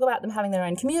also talk about them having their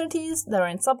own communities, their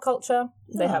own subculture.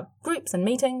 They have groups and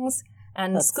meetings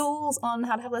and schools on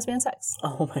how to have lesbian sex.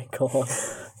 Oh my god.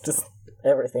 Just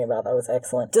everything about that was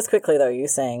excellent. Just quickly though, you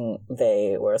saying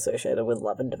they were associated with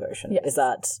love and devotion. Yes. Is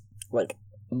that like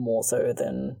more so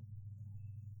than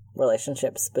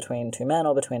relationships between two men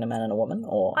or between a man and a woman?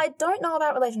 Or I don't know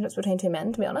about relationships between two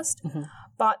men, to be honest.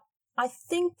 But I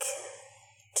think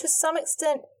to some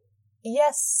extent,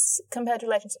 yes, compared to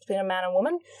relationships between a man and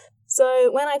woman. So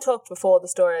when I talked before the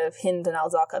story of Hind and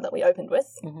Al-Zaka that we opened with,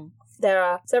 there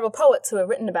are several poets who have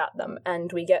written about them,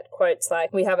 and we get quotes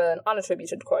like, we have an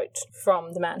unattributed quote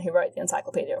from the man who wrote the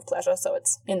Encyclopedia of Pleasure, so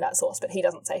it's in that source, but he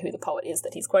doesn't say who the poet is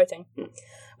that he's quoting,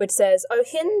 which says, "O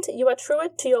Hind, you are truer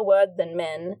to your word than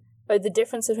men. Oh, the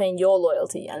difference between your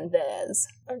loyalty and theirs."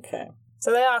 okay.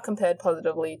 So they are compared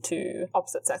positively to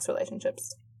opposite-sex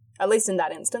relationships, at least in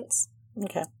that instance.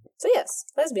 Okay. So yes,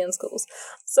 lesbian schools.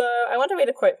 So I want to read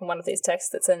a quote from one of these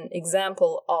texts that's an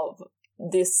example of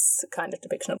this kind of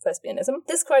depiction of lesbianism.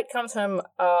 This quote comes from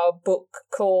a book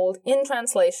called In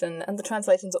Translation, and the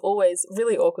translations are always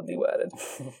really awkwardly worded.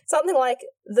 Something like,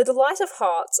 "The delight of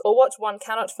hearts, or what one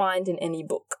cannot find in any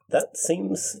book." That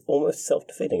seems almost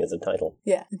self-defeating as a title.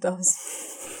 Yeah, it does.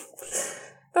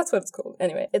 That's what it's called.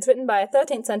 Anyway, it's written by a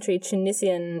 13th century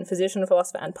Tunisian physician,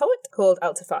 philosopher, and poet called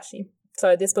Al-Tafashi.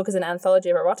 So this book is an anthology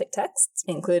of erotic texts,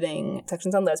 including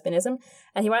sections on lesbianism,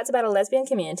 and he writes about a lesbian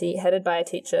community headed by a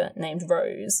teacher named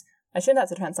Rose. I assume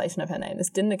that's a translation of her name. This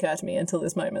didn't occur to me until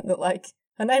this moment that, like,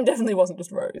 her name definitely wasn't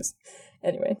just Rose.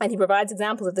 Anyway, and he provides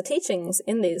examples of the teachings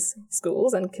in these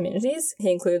schools and communities.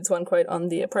 He includes one quote on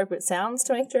the appropriate sounds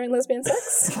to make during lesbian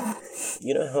sex.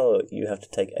 You know how you have to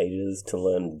take ages to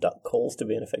learn duck calls to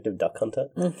be an effective duck hunter?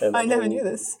 And I never knew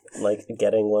this. Like,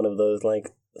 getting one of those,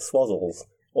 like, swazzles.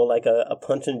 Or, like, a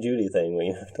Punch and Judy thing where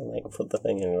you have to, like, put the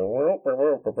thing in.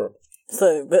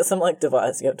 So there's some like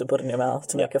device you have to put in your mouth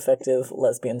to make effective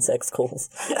lesbian sex calls.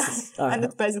 Yes. And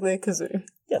it's basically a kazoo.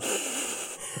 Yeah.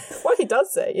 What he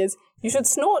does say is, "You should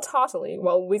snort heartily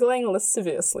while wiggling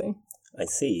lasciviously." I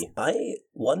see. I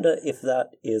wonder if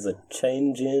that is a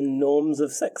change in norms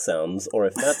of sex sounds, or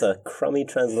if that's a crummy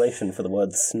translation for the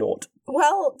word snort.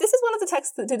 Well, this is one of the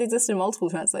texts that did exist in multiple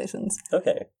translations.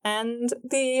 Okay. And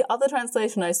the other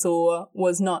translation I saw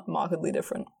was not markedly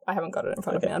different. I haven't got it in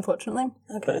front of me, unfortunately.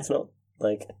 Okay. But it's not,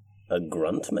 like, a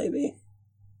grunt, maybe?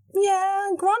 Yeah,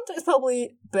 grunt is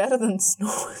probably better than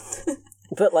snort.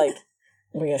 But like,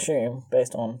 we assume,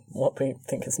 based on what we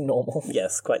think is normal.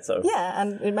 Yes, quite so. Yeah,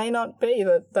 and it may not be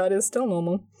that that is still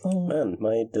normal. Man,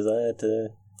 my desire to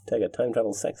take a time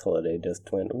travel sex holiday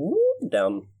just went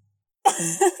down.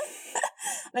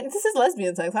 Like, this is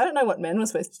lesbian sex. I don't know what men were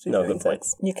supposed to do No, during good point.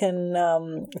 sex. You can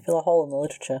fill a hole in the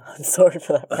literature. I'm sorry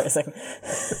for that phrasing.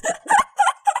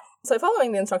 So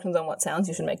following the instructions on what sounds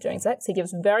you should make during sex, he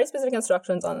gives very specific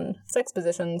instructions on sex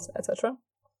positions, etc.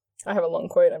 I have a long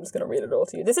quote. I'm just going to read it all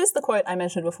to you. This is the quote I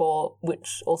mentioned before,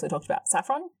 which also talked about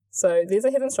saffron. So these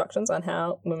are his instructions on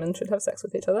how women should have sex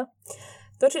with each other.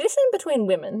 "The tradition between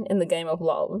women in the game of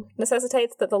love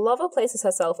necessitates that the lover places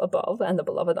herself above and the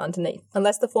beloved underneath,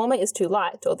 unless the former is too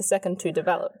light or the second too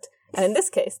developed. And in this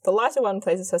case, the lighter one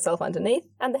places herself underneath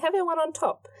and the heavier one on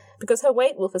top, because her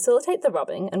weight will facilitate the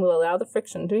rubbing and will allow the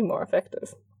friction to be more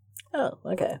effective." Oh,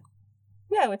 okay.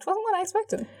 Yeah, which wasn't what I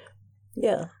expected.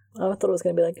 Yeah. I thought it was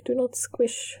going to be like, do not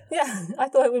squish. Yeah, I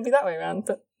thought it would be that way around,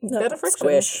 but No, better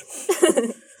friction.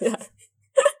 squish. Yeah.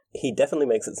 He definitely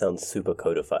makes it sound super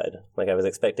codified. Like, I was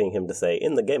expecting him to say,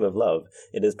 in the game of love,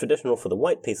 it is traditional for the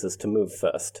white pieces to move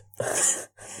first.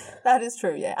 That is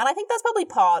true, yeah. And I think that's probably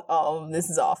part of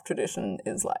this Zarf tradition,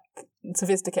 is like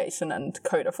sophistication and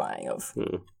codifying of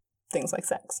things like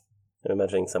sex. I'm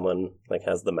imagining someone like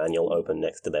has the manual open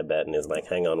next to their bed and is like,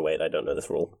 hang on, wait, I don't know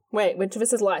this rule. Wait, which of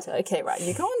this is lighter? Okay, right,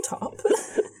 you go on top.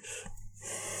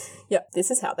 Yep, this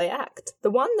is how they act.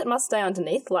 The one that must stay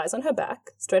underneath lies on her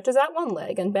back, stretches out one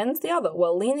leg, and bends the other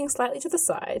while leaning slightly to the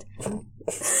side.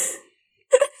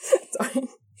 Sorry.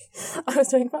 I was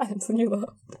doing fine until you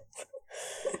laughed.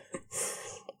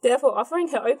 Therefore, offering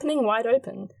her opening wide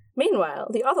open. Meanwhile,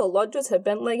 the other lodges her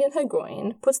bent leg in her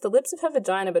groin, puts the lips of her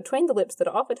vagina between the lips that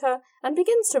are offered her, and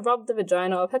begins to rub the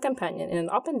vagina of her companion in an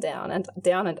up and down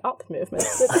up movement.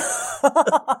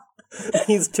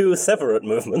 These two separate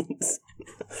movements.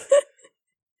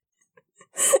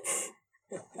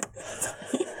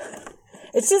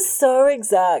 It's just so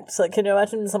exact. Like, can you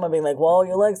imagine someone being like, well,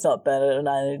 your leg's not bent at a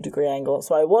 90-degree angle,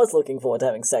 so I was looking forward to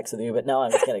having sex with you, but now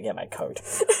I'm just going to get my coat.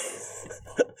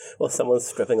 Or someone's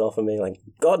stripping off and being like,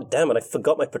 God damn it, I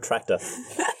forgot my protractor.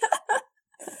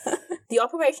 The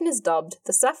operation is dubbed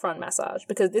the saffron massage,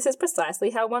 because this is precisely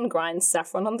how one grinds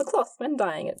saffron on the cloth when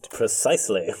dyeing it.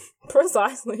 Precisely.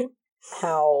 Precisely.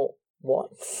 How? What?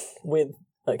 With...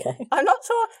 Okay. I'm not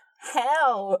sure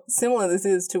how similar this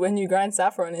is to when you grind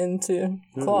saffron into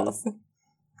cloth.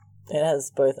 It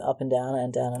has both up and down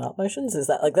and up motions? Is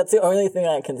that... Like, that's the only thing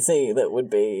I can see that would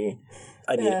be...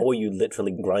 I mean, or you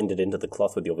literally grind it into the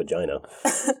cloth with your vagina.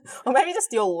 Or maybe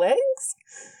just your legs?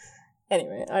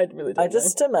 Anyway, I really don't I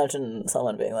just imagine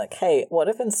someone being like, hey, what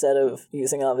if instead of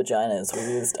using our vaginas, we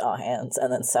used our hands,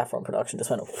 and then saffron production just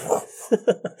went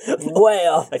way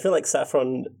up? I feel like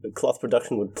saffron cloth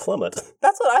production would plummet.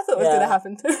 That's what I thought was going to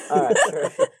happen too. All right, true.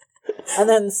 And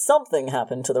then something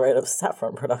happened to the rate of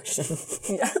saffron production.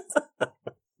 Yes.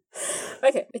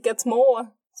 Okay, it gets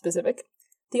more specific.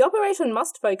 The operation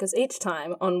must focus each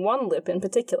time on one lip in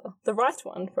particular, the right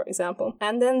one, for example,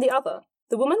 and then the other.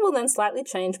 The woman will then slightly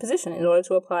change position in order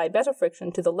to apply better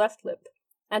friction to the left lip,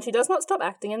 and she does not stop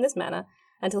acting in this manner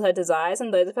until her desires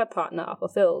and those of her partner are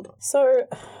fulfilled. So,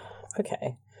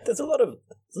 okay. There's a lot of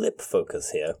lip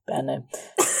focus here. Bad name.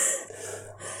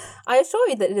 I assure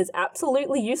you that it is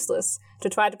absolutely useless to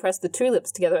try to press the two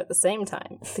lips together at the same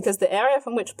time, because the area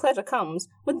from which pleasure comes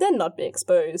would then not be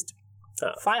exposed.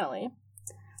 Finally,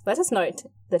 let us note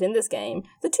that in this game,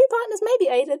 the two partners may be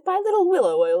aided by a little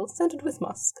willow oil scented with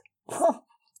musk.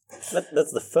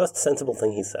 That's the first sensible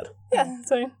thing he said. Yeah,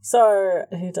 So,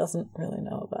 he doesn't really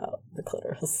know about the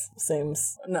clitoris,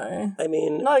 seems. No. I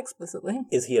mean... Not explicitly.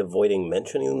 Is he avoiding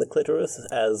mentioning the clitoris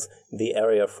as the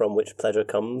area from which pleasure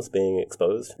comes being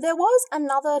exposed? There was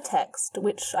another text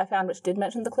which I found which did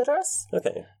mention the clitoris.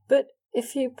 Okay. But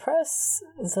if you press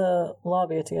the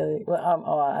labia together...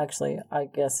 actually, I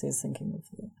guess he's thinking of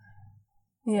the...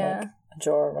 Yeah. Like,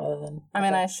 jaw rather than... I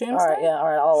mean, I assume All right, so. yeah, all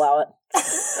right, I'll allow it.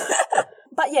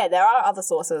 But yeah, there are other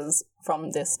sources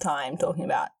from this time talking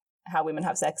about how women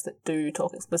have sex that do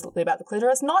talk explicitly about the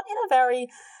clitoris, not in a very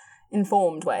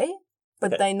informed way,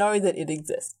 but they know that it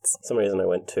exists. For some reason I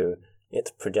went to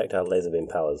its projectile laser beam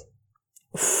powers.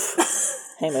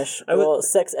 Hamish, your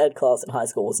sex ed class in high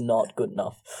school was not good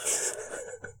enough.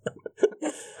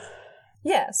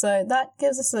 Yeah, so that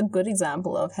gives us a good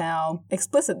example of how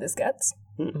explicit this gets.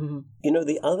 Mm-hmm. You know,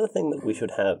 the other thing that we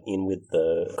should have in with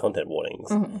the content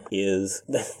warnings is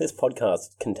this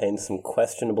podcast contains some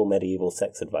questionable medieval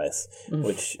sex advice,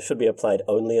 which should be applied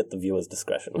only at the viewer's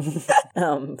discretion.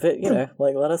 But, you know,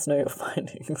 like, let us know your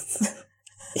findings.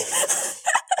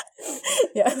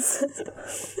 Yes.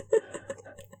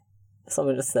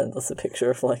 Someone just sends us a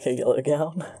picture of, like, a yellow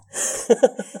gown.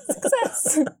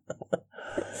 Success!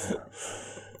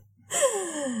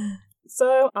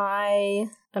 So I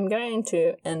am going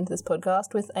to end this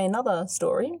podcast with another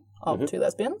story of two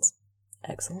lesbians.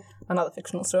 Excellent. Another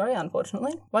fictional story,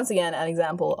 unfortunately. Once again, an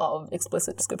example of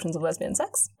explicit descriptions of lesbian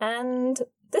sex. And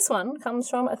this one comes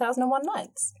from 1001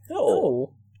 Nights.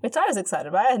 Oh. Which I was excited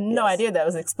about. I had no idea there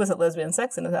was explicit lesbian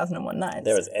sex in 1001 Nights.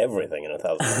 There is everything in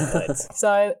 1001 Nights.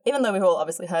 So, even though we've all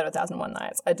obviously heard of 1001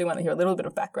 Nights, I do want to hear a little bit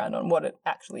of background on what it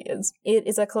actually is. It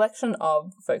is a collection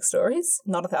of folk stories,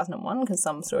 not 1001, because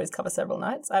some stories cover several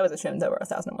nights. I always assumed there were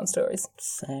 1001 stories.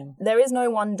 Same. There is no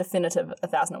one definitive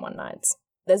 1001 Nights.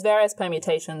 There's various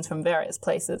permutations from various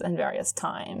places and various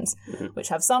times, which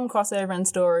have some crossover in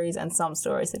stories and some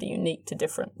stories that are unique to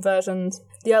different versions.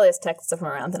 The earliest texts are from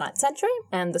around the 9th century,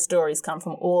 and the stories come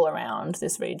from all around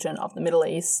this region of the Middle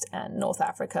East and North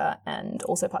Africa and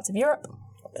also parts of Europe.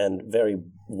 And very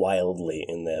wildly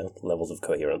in their levels of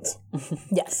coherence.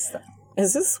 Yes.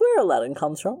 Is this where Aladdin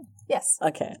comes from? Yes.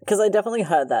 Okay. Because I definitely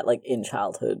heard that, like, in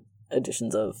childhood.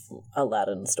 editions of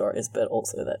Aladdin stories, but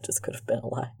also that just could have been a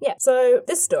lie. Yeah, so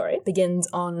this story begins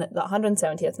on the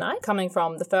 170th night, coming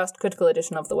from the first critical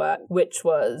edition of the work, which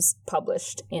was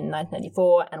published in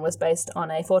 1984 and was based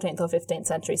on a 14th or 15th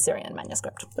century Syrian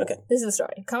manuscript. Okay. This is the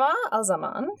story. Kamar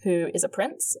al-Zaman, who is a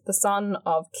prince, the son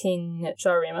of King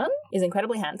Shahriman, is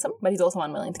incredibly handsome, but he's also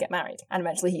unwilling to get married. And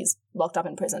eventually he's locked up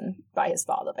in prison by his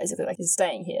father, basically. Like, he's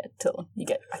staying here till you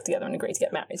get back together and agree to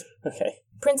get married. Okay.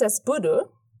 Princess Budur,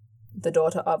 the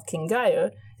daughter of King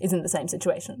Gayo, is in the same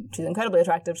situation. She's incredibly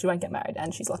attractive, she won't get married,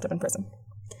 and she's locked up in prison.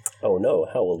 Oh no,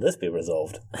 how will this be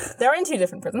resolved? They're in two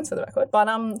different prisons, for the record, but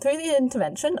through the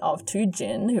intervention of two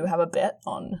jinn who have a bet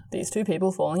on these two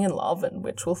people falling in love and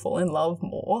which will fall in love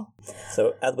more.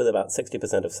 So, as with about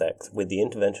 60% of sex, with the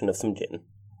intervention of some jinn.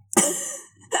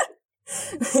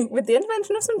 With the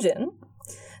intervention of some jinn,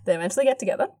 they eventually get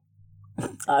together.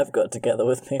 I've got together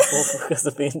with people because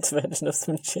of the intervention of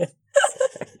some jinn.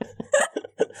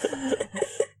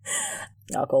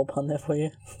 Alcohol pun there for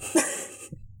you.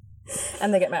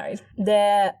 And they get married.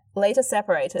 They're later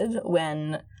separated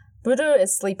when Budur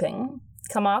is sleeping.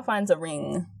 Kamar finds a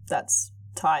ring that's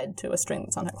tied to a string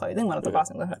that's on her clothing, one of the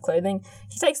fastenings on her clothing.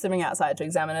 He takes the ring outside to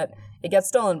examine it. It gets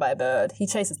stolen by a bird. He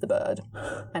chases the bird.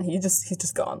 And he's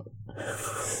just gone.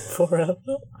 Forever?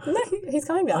 No, he's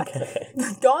coming back. Okay.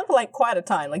 Gone for like quite a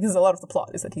time. Like, this is a lot of the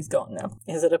plot is that he's gone now.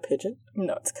 Is it a pigeon?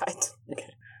 No, it's a kite.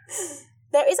 Okay.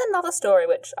 There is another story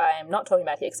which I'm not talking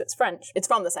about here because it's French. It's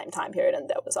from the same time period and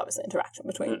there was obviously interaction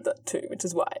between the two, which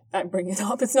is why I'm bringing it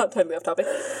up. It's not totally off topic.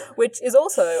 Which is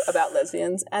also about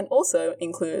lesbians and also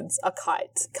includes a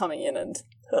kite coming in and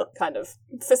kind of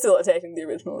facilitating the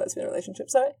original lesbian relationship.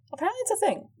 So apparently it's a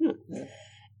thing.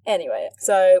 Anyway,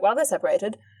 so while they're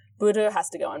separated, Budur has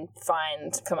to go and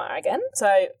find Kamar again.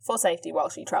 So, for safety, while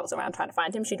she travels around trying to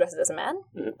find him, she dresses as a man,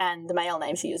 and the male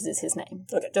name she uses is his name.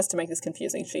 Okay. Just to make this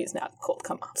confusing, she is now called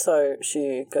Kamar. So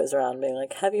she goes around being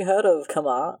like, have you heard of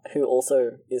Kamar, who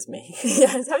also is me?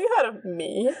 Yes, have you heard of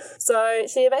me? So,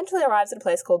 she eventually arrives at a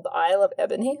place called the Isle of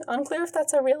Ebony. Unclear if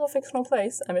that's a real or fictional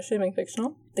place. I'm assuming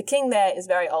fictional. The king there is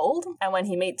very old, and when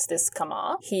he meets this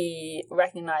Kamar, he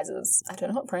recognizes, I don't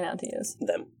know what pronoun to use.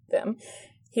 Them.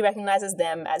 He recognizes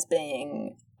them as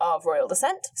being of royal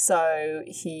descent, so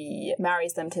he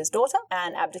marries them to his daughter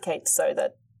and abdicates so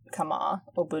that Kamar,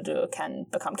 or Budur, can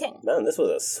become king. Man, this was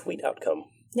a sweet outcome.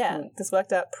 Yeah, this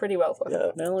worked out pretty well for him.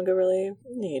 Yeah. No longer really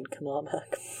need Kamar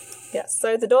back. Yes,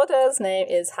 so the daughter's name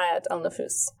is Hayat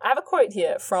al-Nufus. I have a quote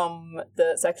here from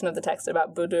the section of the text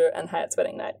about Budur and Hayat's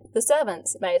wedding night. The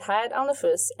servants made Hayat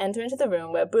al-Nufus enter into the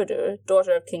room where Budur,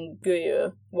 daughter of King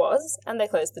Guyu, was, and they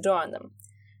closed the door on them.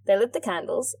 They lit the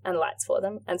candles and lights for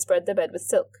them and spread their bed with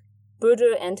silk.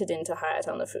 Budur entered into Hayat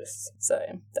al-Nufus. So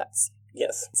that's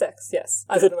Yes. sex, yes.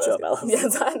 Good job, Alice.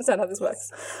 Yes, I understand how this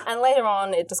works. And later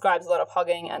on, it describes a lot of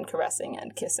hugging and caressing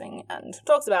and kissing and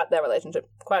talks about their relationship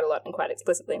quite a lot and quite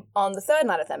explicitly. On the third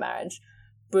night of their marriage,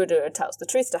 Budur tells the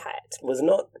truth to Hayat. Was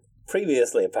not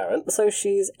previously apparent. So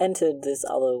she's entered this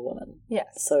other woman. Yes.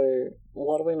 So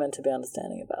what are we meant to be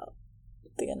understanding about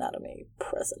the anatomy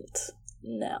present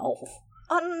now?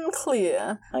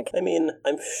 Unclear. Okay. I mean,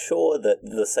 I'm sure that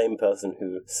the same person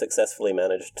who successfully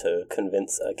managed to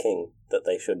convince a king that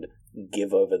they should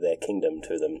give over their kingdom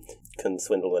to them can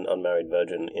swindle an unmarried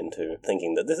virgin into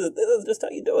thinking that this is just how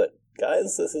you do it,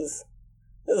 guys. This is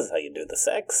how you do the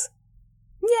sex.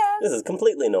 Yeah. This is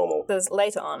completely normal. Because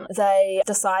later on, they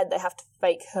decide they have to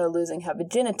fake her losing her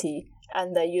virginity,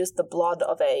 and they use the blood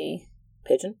of a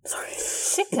Pigeon? Sorry.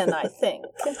 chicken, I think,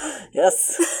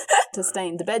 Yes. to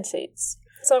stain the bed sheets.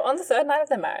 So on the third night of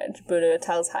their marriage, Budur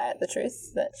tells Hayat the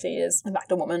truth, that she is in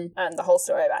fact a woman, and the whole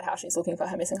story about how she's looking for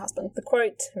her missing husband. The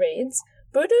quote reads,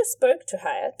 Budur spoke to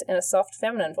Hayat in a soft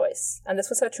feminine voice, and this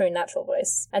was her true natural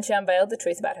voice, and she unveiled the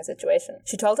truth about her situation.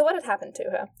 She told her what had happened to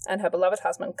her, and her beloved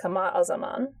husband Kamar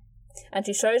al-Zaman, and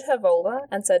she showed her vulva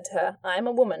and said to her, I am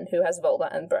a woman who has vulva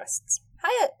and breasts.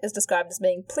 Hayat is described as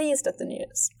being pleased at the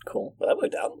news. Cool. Well, that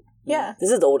worked out. Yeah. This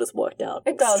is all just worked out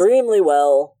It does. extremely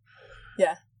well.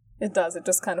 Yeah, it does. It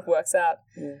just kind of works out.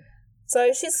 Mm.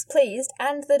 So she's pleased,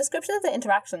 and the description of the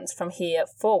interactions from here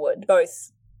forward,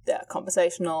 both their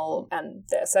conversational and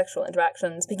their sexual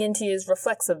interactions, begin to use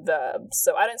reflexive verbs.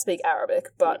 So I don't speak Arabic,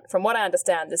 but from what I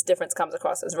understand, this difference comes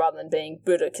across as rather than being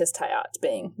Budur kissed Hayat,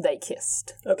 being they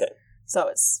kissed. Okay. So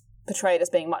it's portrayed as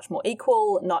being much more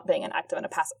equal, not being an active and a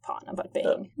passive partner, but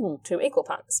being two equal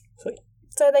partners. Sweet.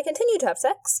 So they continue to have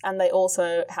sex, and they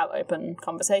also have open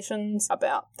conversations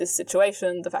about this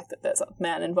situation, the fact that there's a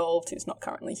man involved who's not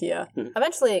currently here.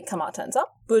 Eventually, Kamar turns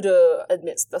up. Budur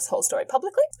admits this whole story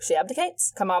publicly. She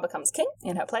abdicates. Kamar becomes king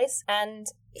in her place, and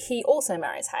he also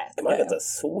marries Hayat. Kamar gets a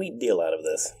sweet deal out of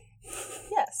this.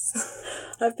 Yes.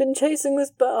 I've been chasing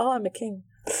this bird. Oh, I'm a king.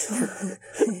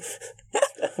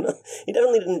 He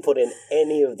definitely didn't put in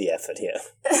any of the effort here.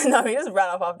 No, he just ran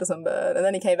off after some bird, and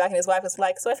then he came back and his wife was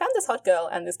like, so I found this hot girl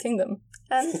and this kingdom.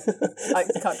 And I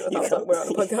can't do a thumbs up, we're on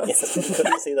a podcast. Yeah,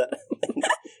 couldn't see that.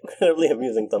 Incredibly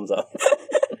amusing thumbs up.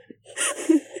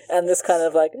 And this kind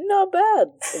of like, not bad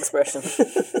expression.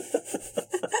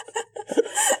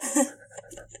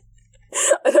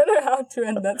 I don't know how to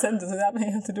end that sentence without me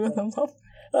having to do a thumbs up.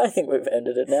 I think we've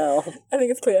ended it now. I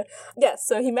think it's clear. Yes,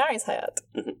 so he marries Hayat.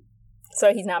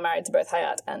 So he's now married to both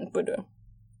Hayat and Budu,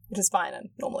 which is fine and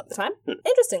normal at the time.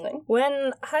 Interestingly,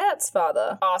 when Hayat's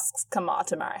father asks Kamar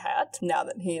to marry Hayat, now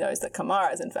that he knows that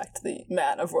Kamar is in fact the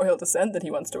man of royal descent that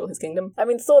he wants to rule his kingdom. I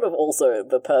mean, sort of also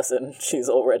the person she's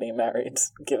already married,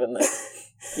 given that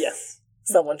Yes.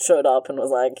 someone showed up and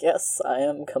was like, yes, I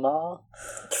am Kamar.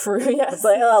 True, yes. It's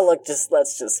like, oh, look,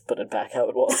 let's just put it back how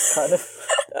it was, kind of.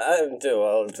 I'm too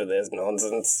old for this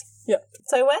nonsense. Yeah.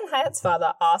 So when Hayat's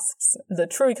father asks the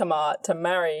true Kamar to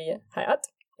marry Hayat,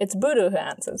 it's Budu who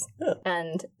answers. Yeah.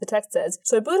 And the text says,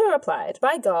 so Budu replied,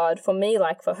 by God, for me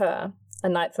like for her, a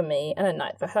night for me and a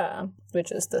night for her,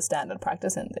 which is the standard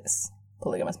practice in this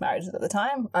polygamous marriages at the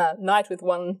time. A night with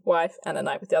one wife and a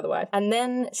night with the other wife. And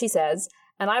then she says,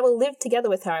 and I will live together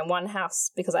with her in one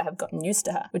house because I have gotten used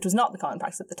to her, which was not the common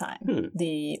practice at the time.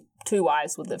 The two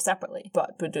wives would live separately,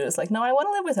 but Budu is like, no, I want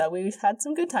to live with her. We've had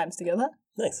some good times together.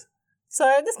 Nice.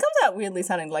 So this comes out weirdly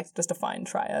sounding like just a fine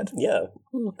triad. Yeah,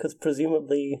 because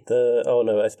presumably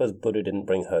I suppose Buddha didn't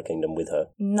bring her kingdom with her.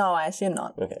 No, I assume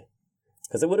not. Okay.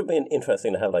 Because it would have been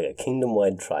interesting to have like a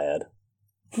kingdom-wide triad.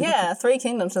 Yeah, 3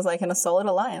 kingdoms just like in a solid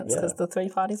alliance because the 3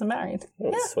 parties are married.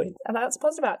 Oh, yeah, sweet. and that's a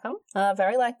positive outcome.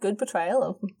 Very good portrayal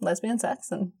of lesbian sex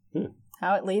and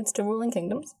how it leads to ruling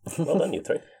kingdoms. Well done, you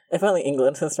 3. If only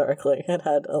England historically had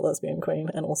had a lesbian queen,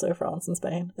 and also France and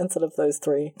Spain, instead of those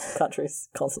 3 countries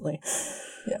constantly.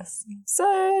 Yes.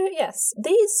 So, yes,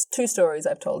 these 2 stories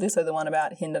I've told you, so the one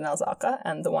about Hind and Al-Zarqa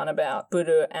and the one about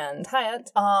Budu and Hayat,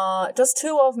 are just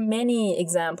 2 of many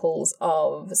examples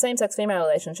of same-sex female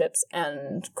relationships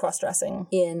and cross-dressing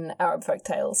in Arab folk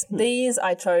tales. These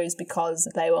I chose because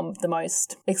they were the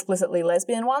most explicitly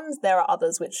lesbian ones. There are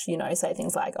others which, say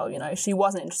things like, she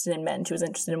wasn't interested in men, she was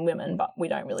interested in women, but we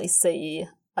don't really see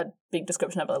a big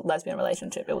description of a lesbian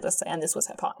relationship. It will just say, and this was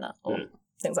her partner, or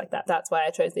things like that. That's why I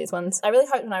chose these ones. I really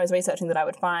hoped when I was researching that I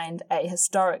would find a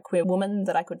historic queer woman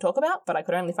that I could talk about, but I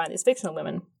could only find these fictional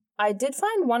women. I did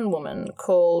find one woman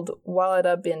called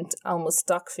Walada bint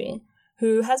al-Mustakfi,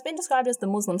 who has been described as the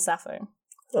Muslim Sappho.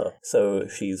 Oh, so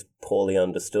she's poorly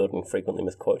understood and frequently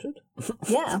misquoted?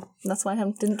 Yeah, that's why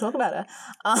I didn't talk about her.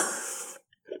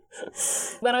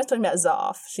 When I was talking about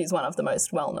Zarf, she's one of the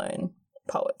most well-known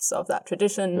poets of that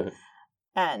tradition,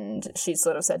 and she's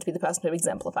sort of said to be the person who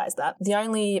exemplifies that. The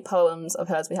only poems of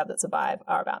hers we have that survive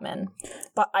are about men,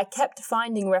 but I kept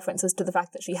finding references to the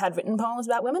fact that she had written poems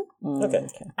about women. Okay.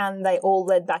 And they all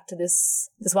led back to this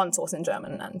one source in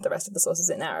German and the rest of the sources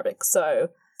in Arabic, so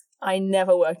I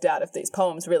never worked out if these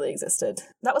poems really existed.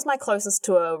 That was my closest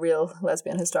to a real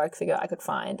lesbian historic figure I could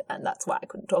find, and that's why I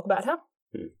couldn't talk about her.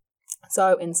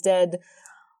 So instead,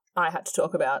 I had to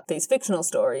talk about these fictional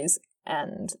stories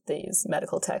and these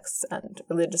medical texts and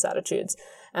religious attitudes,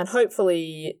 and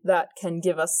hopefully that can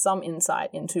give us some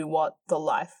insight into what the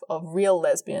life of real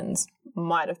lesbians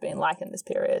might have been like in this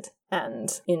period,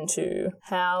 and into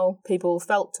how people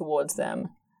felt towards them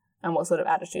and what sort of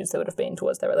attitudes there would have been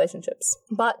towards their relationships.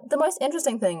 But the most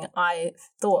interesting thing I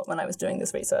thought when I was doing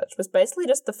this research was basically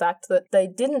just the fact that they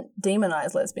didn't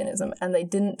demonize lesbianism and they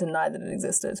didn't deny that it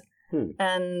existed.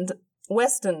 And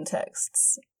Western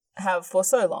texts have for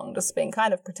so long just been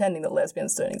kind of pretending that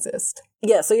lesbians don't exist.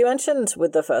 Yeah, so you mentioned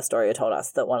with the first story you told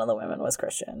us that one of the women was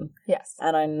Christian. Yes.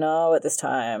 And I know at this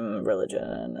time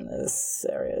religion in this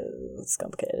area is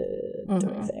complicated,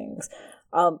 doing things.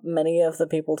 Many of the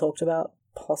people talked about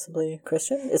possibly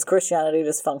Christian. Is Christianity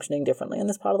just functioning differently in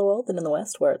this part of the world than in the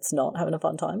West, where it's not having a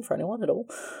fun time for anyone at all?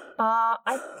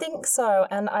 I think so,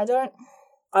 and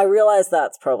I realise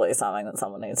that's probably something that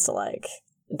someone needs to,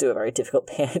 do a very difficult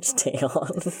PhD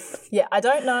on. Yeah, I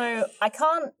don't know. I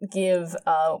can't give,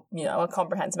 a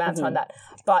comprehensive answer on that,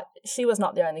 but she was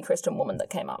not the only Christian woman that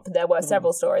came up. There were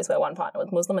several stories where one partner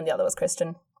was Muslim and the other was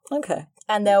Christian. Okay.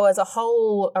 And there was a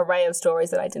whole array of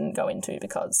stories that I didn't go into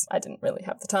because I didn't really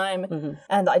have the time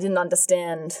and I didn't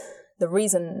understand the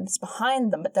reasons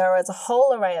behind them. But there is a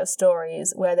whole array of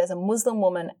stories where there's a Muslim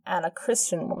woman and a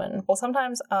Christian woman, or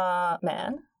sometimes a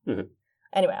man.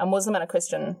 Anyway, a Muslim and a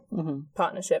Christian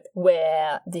partnership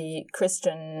where the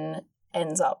Christian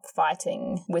ends up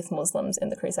fighting with Muslims in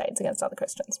the Crusades against other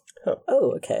Christians.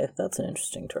 Oh, okay. That's an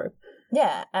interesting trope.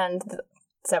 Yeah, and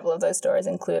several of those stories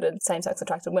included same-sex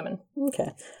attracted women.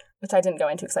 Okay. Which I didn't go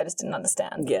into because I just didn't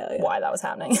understand why that was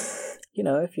happening. You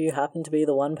know, if you happen to be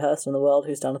the one person in the world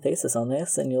who's done a thesis on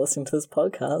this and you're listening to this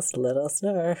podcast, let us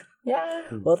know. Yeah.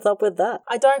 What's up with that?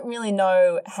 I don't really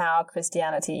know how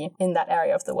Christianity in that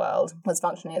area of the world was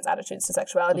functioning, its attitudes to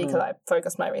sexuality, because I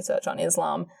focused my research on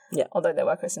Islam, although there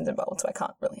were Christians involved, so I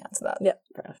can't really answer that. Yeah,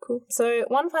 fair enough. Cool. So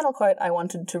one final quote I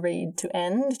wanted to read to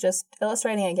end, just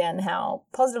illustrating again how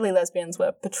positively lesbians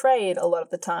were portrayed a lot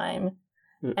of the time,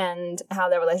 and how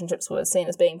their relationships were seen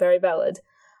as being very valid.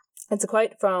 It's a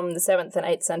quote from the 7th and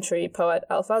 8th century poet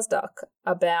Al-Fazdak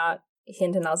about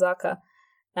Hind and Al-Zaka,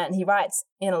 and he writes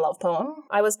in a love poem,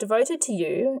 "I was devoted to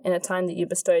you in a time that you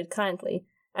bestowed kindly,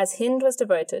 as Hind was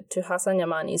devoted to Hasan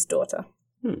Yamani's daughter."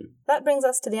 That brings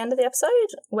us to the end of the episode.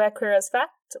 We're Queer as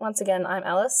Fact. Once again, I'm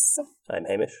Alice. I'm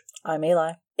Hamish. I'm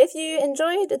Eli. If you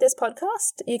enjoyed this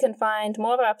podcast, you can find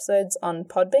more of our episodes on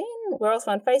Podbean. We're also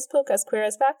on Facebook as Queer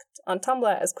as Fact, on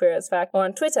Tumblr as Queer as Fact, or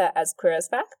on Twitter as Queer as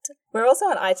Fact. We're also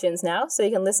on iTunes now, so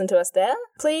you can listen to us there.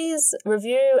 Please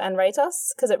review and rate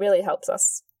us, because it really helps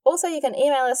us. Also, you can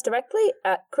email us directly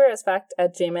at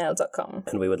queerasfact@gmail.com.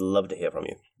 And we would love to hear from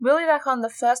you. We'll be back on the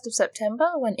 1st of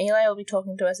September when Eli will be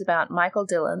talking to us about Michael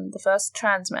Dillon, the first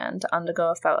trans man to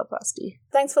undergo a phalloplasty.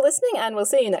 Thanks for listening, and we'll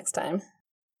see you next time.